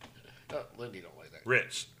that. Lindy don't like that.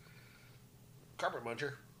 Ritz. Carpet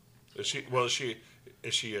muncher. Is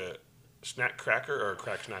she a snack cracker or a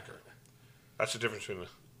crack snacker? That's the difference between the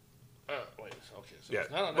Wait. Okay. So yeah.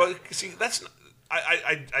 it's not on Well, that. see, that's not,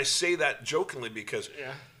 I say that jokingly because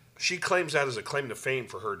Yeah. she claims that as a claim to fame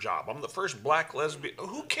for her job. I'm the first black lesbian.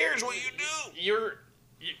 Who cares what you do?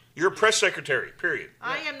 You're a press secretary. Period.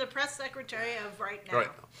 I am the press secretary of right now. Right.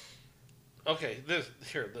 Okay.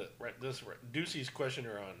 Ducey's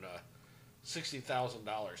questioning her on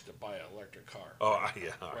 $60,000 to buy an electric car. Oh,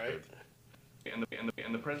 yeah. I Right. heard.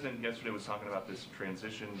 And the president yesterday was talking about this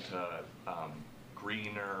transition to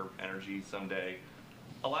greener energy someday.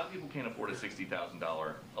 A lot of people can't afford a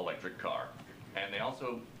 $60,000 electric car, and they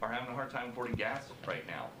also are having a hard time affording gas right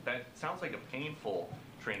now. That sounds like a painful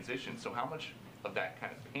transition. So how much of that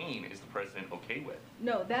kind of pain is the president okay with?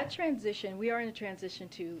 No, that transition, we are in a transition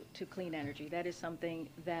to clean energy. That is something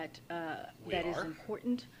that is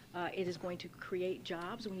important. It is going to create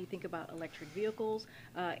jobs when you think about electric vehicles.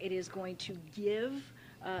 It is going to give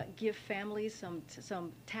families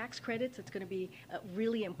some tax credits. It's going to be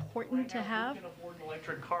really important to have. Who can afford an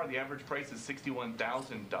electric car? The average price is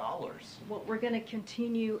 $61,000. Well, we're going to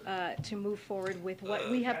continue to move forward with what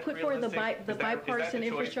we have put forward, the bipartisan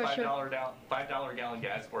infrastructure. $5 gallon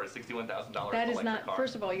gas for a $61,000 That is electric not, car.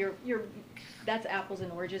 first of all, that's apples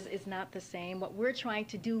and oranges. It's not the same. What we're trying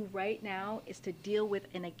to do right now is to deal with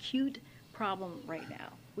an acute problem right now,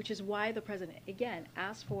 which is why the president, again,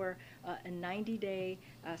 asked for a 90-day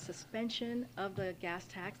suspension of the gas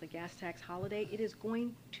tax holiday. It is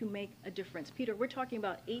going to make a difference. Peter, we're talking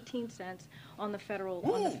about 18 cents on the federal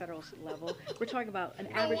level. We're talking about an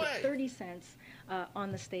average of 30 cents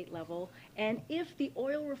on the state level. And if the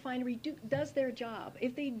oil refinery does their job,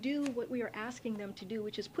 if they do what we are asking them to do,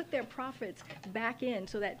 which is put their profits back in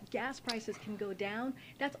so that gas prices can go down,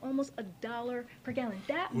 that's almost $1 per gallon.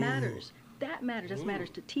 That matters. That matters. That matters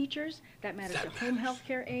to teachers. That matters to home health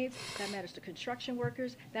care aides. That matters to construction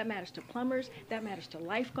workers. That matters to plumbers. That matters to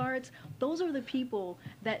lifeguards. Those are the people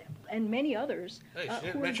that, and many others, Hey, she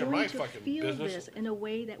didn't who are mention my going to fucking feel business. this in a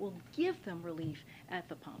way that will give them relief at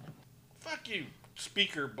the pump. Fuck you,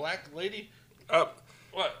 speaker, black lady.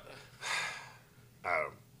 What?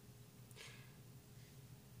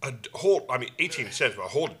 A whole, 18 cents, but a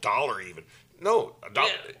whole dollar even. No, a dollar.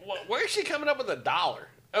 Yeah, where is she coming up with $1?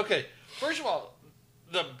 Okay, first of all,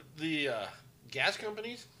 the gas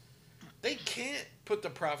companies, they can't put the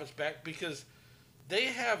profits back because they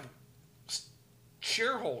have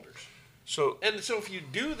shareholders. So If you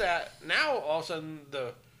do that, now all of a sudden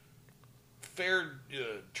the Fair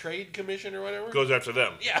Trade Commission or whatever goes after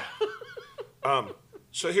them. Yeah.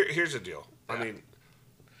 So here's the deal.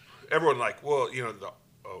 Everyone well,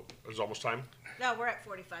 it's almost time. No, we're at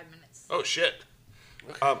 45 minutes. Oh shit.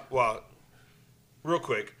 Well, real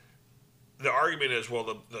quick, the argument is, well,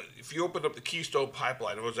 the if you open up the Keystone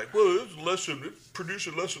Pipeline, it was like, well, it's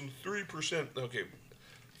producing less than 3%. Okay,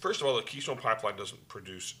 first of all, the Keystone Pipeline doesn't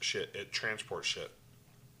produce shit; it transports shit,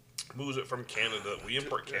 moves it from Canada. We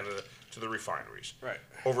import Canada to the refineries. Right.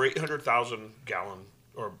 Over 800,000 gallon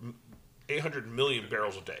or 800 million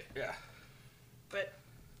barrels a day. Yeah. But,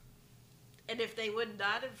 and if they would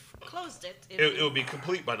not have closed it, It would be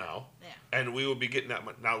complete by now. Yeah. And we would be getting that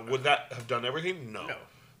much. Now, would that have done everything? No. No.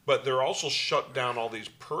 But they're also shut down all these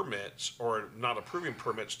permits or not approving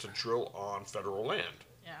permits to drill on federal land.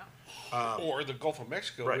 yeah. Or the Gulf of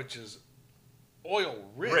Mexico, right. which is oil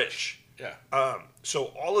rich. Rich. Yeah. So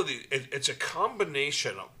all of these, it's a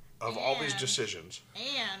combination of all these And- decisions.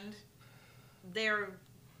 And they're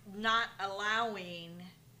not allowing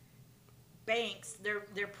banks,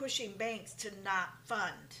 they're pushing banks to not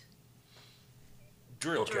fund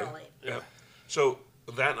Drill. drilling. Yeah. So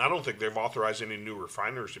that, I don't think they've authorized any new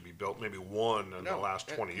refineries to be built. Maybe one in the last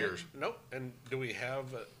 20 years. Nope. And do we have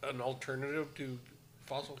an alternative to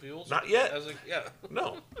fossil fuels? Not yet. Yeah.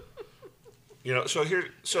 No. So Yeah.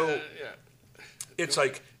 it's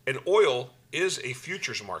like, and oil is a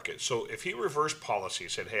futures market. So if he reversed policy,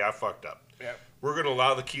 said, hey, I fucked up. Yeah. We're going to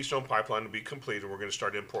allow the Keystone Pipeline to be complete, and we're going to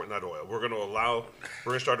start importing that oil. We're going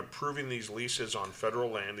to start approving these leases on federal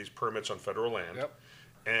land, these permits on federal land. Yep.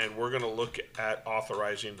 And we're going to look at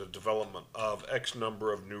authorizing the development of X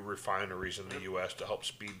number of new refineries in the U.S. to help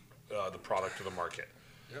speed the product to the market.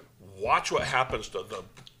 Yep. Watch what happens to the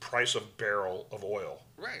price of barrel of oil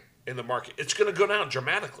Right. in the market. It's going to go down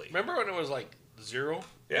dramatically. Remember when it was like zero?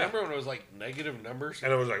 Yeah. Remember when it was like negative numbers?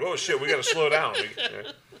 And it was like, oh shit, we got to slow down.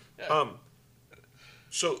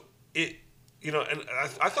 So it, and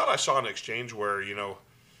I thought I saw an exchange where,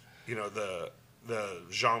 the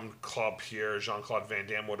Jean-Claude Van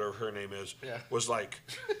Damme, whatever her name is, was like,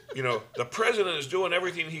 the president is doing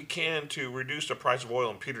everything he can to reduce the price of oil.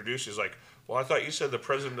 And Peter Ducey is like, well, I thought you said the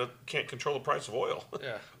president can't control the price of oil.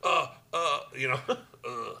 Yeah.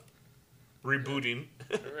 Rebooting.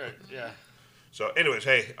 Right. Yeah. So anyways,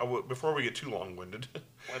 hey, before we get too long-winded,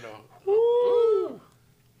 I know. woo!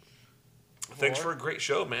 Thanks Four. for a great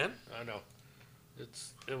show, man. I know.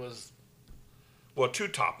 It was. Well, 2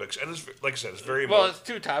 topics, and it's, like I said, it's very Well, it's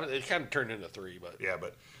 2 topics. It kind of turned into 3, but yeah,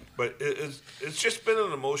 but it's just been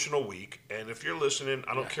an emotional week, and if you're listening,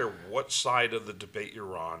 I don't care what side of the debate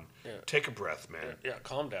you're on, take a breath, man. yeah,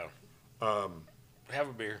 calm down. Have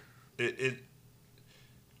a beer.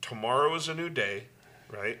 Tomorrow is a new day,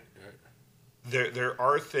 right? There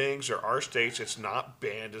are things, there are states. It's not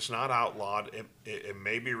banned. It's not outlawed. It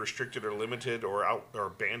may be restricted or limited or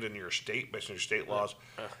banned in your state based on your state laws.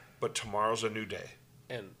 But tomorrow's a new day.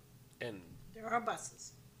 And There are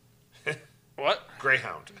buses. what?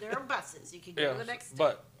 Greyhound. There are buses. You can go to the next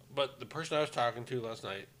but the person I was talking to last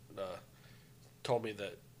night told me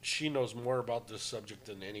that she knows more about this subject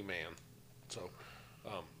than any man. So,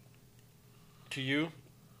 to you,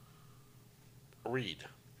 read.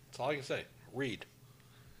 That's all I can say. Read.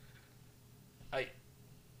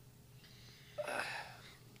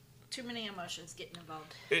 Too many emotions getting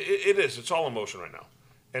involved. It is. It's all emotion right now.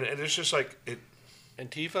 And it's just like it.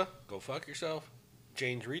 Antifa, go fuck yourself.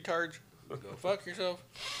 Jane's retards, go fuck yourself.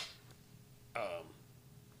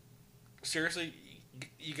 Seriously,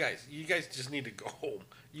 you guys just need to go home.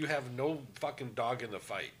 You have no fucking dog in the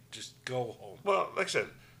fight. Just go home. Well, like I said,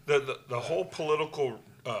 the whole political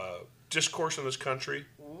discourse in this country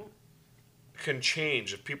can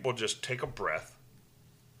change if people just take a breath,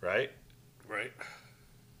 right? Right.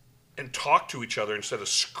 And talk to each other instead of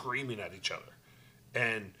screaming at each other.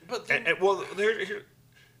 And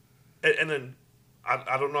then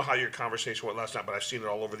I don't know how your conversation went last night, but I've seen it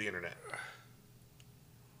all over the internet.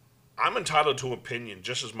 I'm entitled to opinion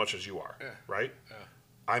just as much as you are, Yeah. right? Yeah.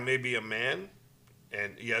 I may be a man,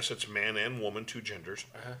 and yes, it's man and woman, two genders,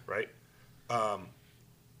 right?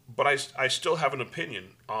 But I still have an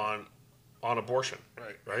opinion on abortion,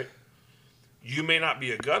 Right. right? You may not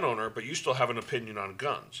be a gun owner, but you still have an opinion on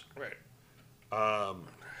guns. Right.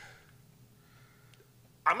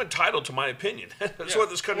 I'm entitled to my opinion. That's Yeah. what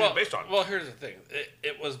this country is based on. Well, here's the thing.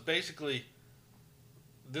 It was basically,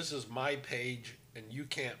 this is my page, and you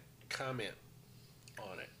can't comment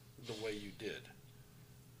on it the way you did.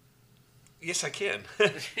 Yes, I can.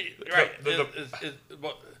 Right. Well,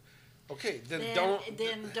 okay, then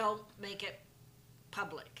don't make it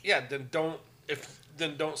public. Yeah, then don't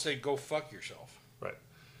say go fuck yourself. Right.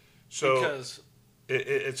 So Because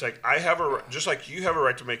it's like I have a just like you have a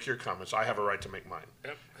right to make your comments. I have a right to make mine.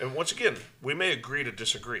 Yep. And once again, we may agree to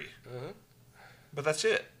disagree, Uh-huh. but that's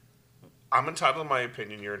it. I'm entitled to my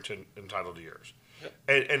opinion. You're entitled to yours. Yep.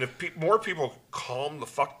 And if more people calm the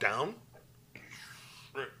fuck down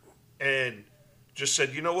and just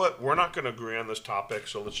said, you know what, we're not going to agree on this topic,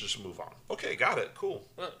 so let's just move on. Okay, got it. Cool.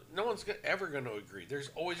 well, no one's ever going to agree. There's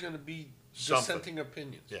always going to be Something. dissenting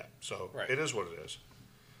opinions. Yeah. So Right. it is what it is.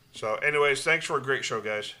 So, anyways, thanks for a great show,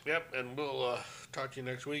 guys. Yep, and we'll talk to you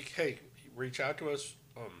next week. Hey, reach out to us.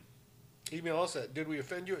 Email us at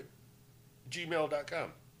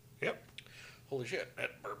didweoffendyou@gmail.com. Yep. Holy shit,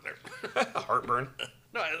 that burp there. Heartburn.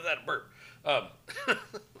 No, that burp.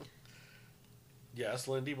 Yes,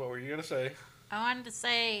 Lindy, what were you going to say? I wanted to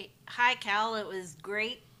say hi, Cal. It was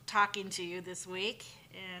great talking to you this week,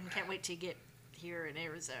 and can't wait to get here in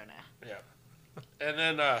Arizona. Yeah. And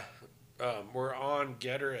then we're on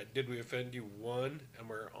Getter at Did We Offend You 1, and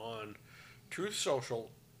we're on Truth Social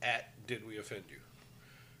at Did We Offend You.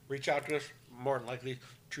 Reach out to us, more than likely,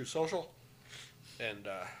 Truth Social. And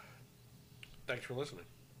thanks for listening.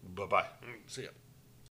 Bye-bye. See ya.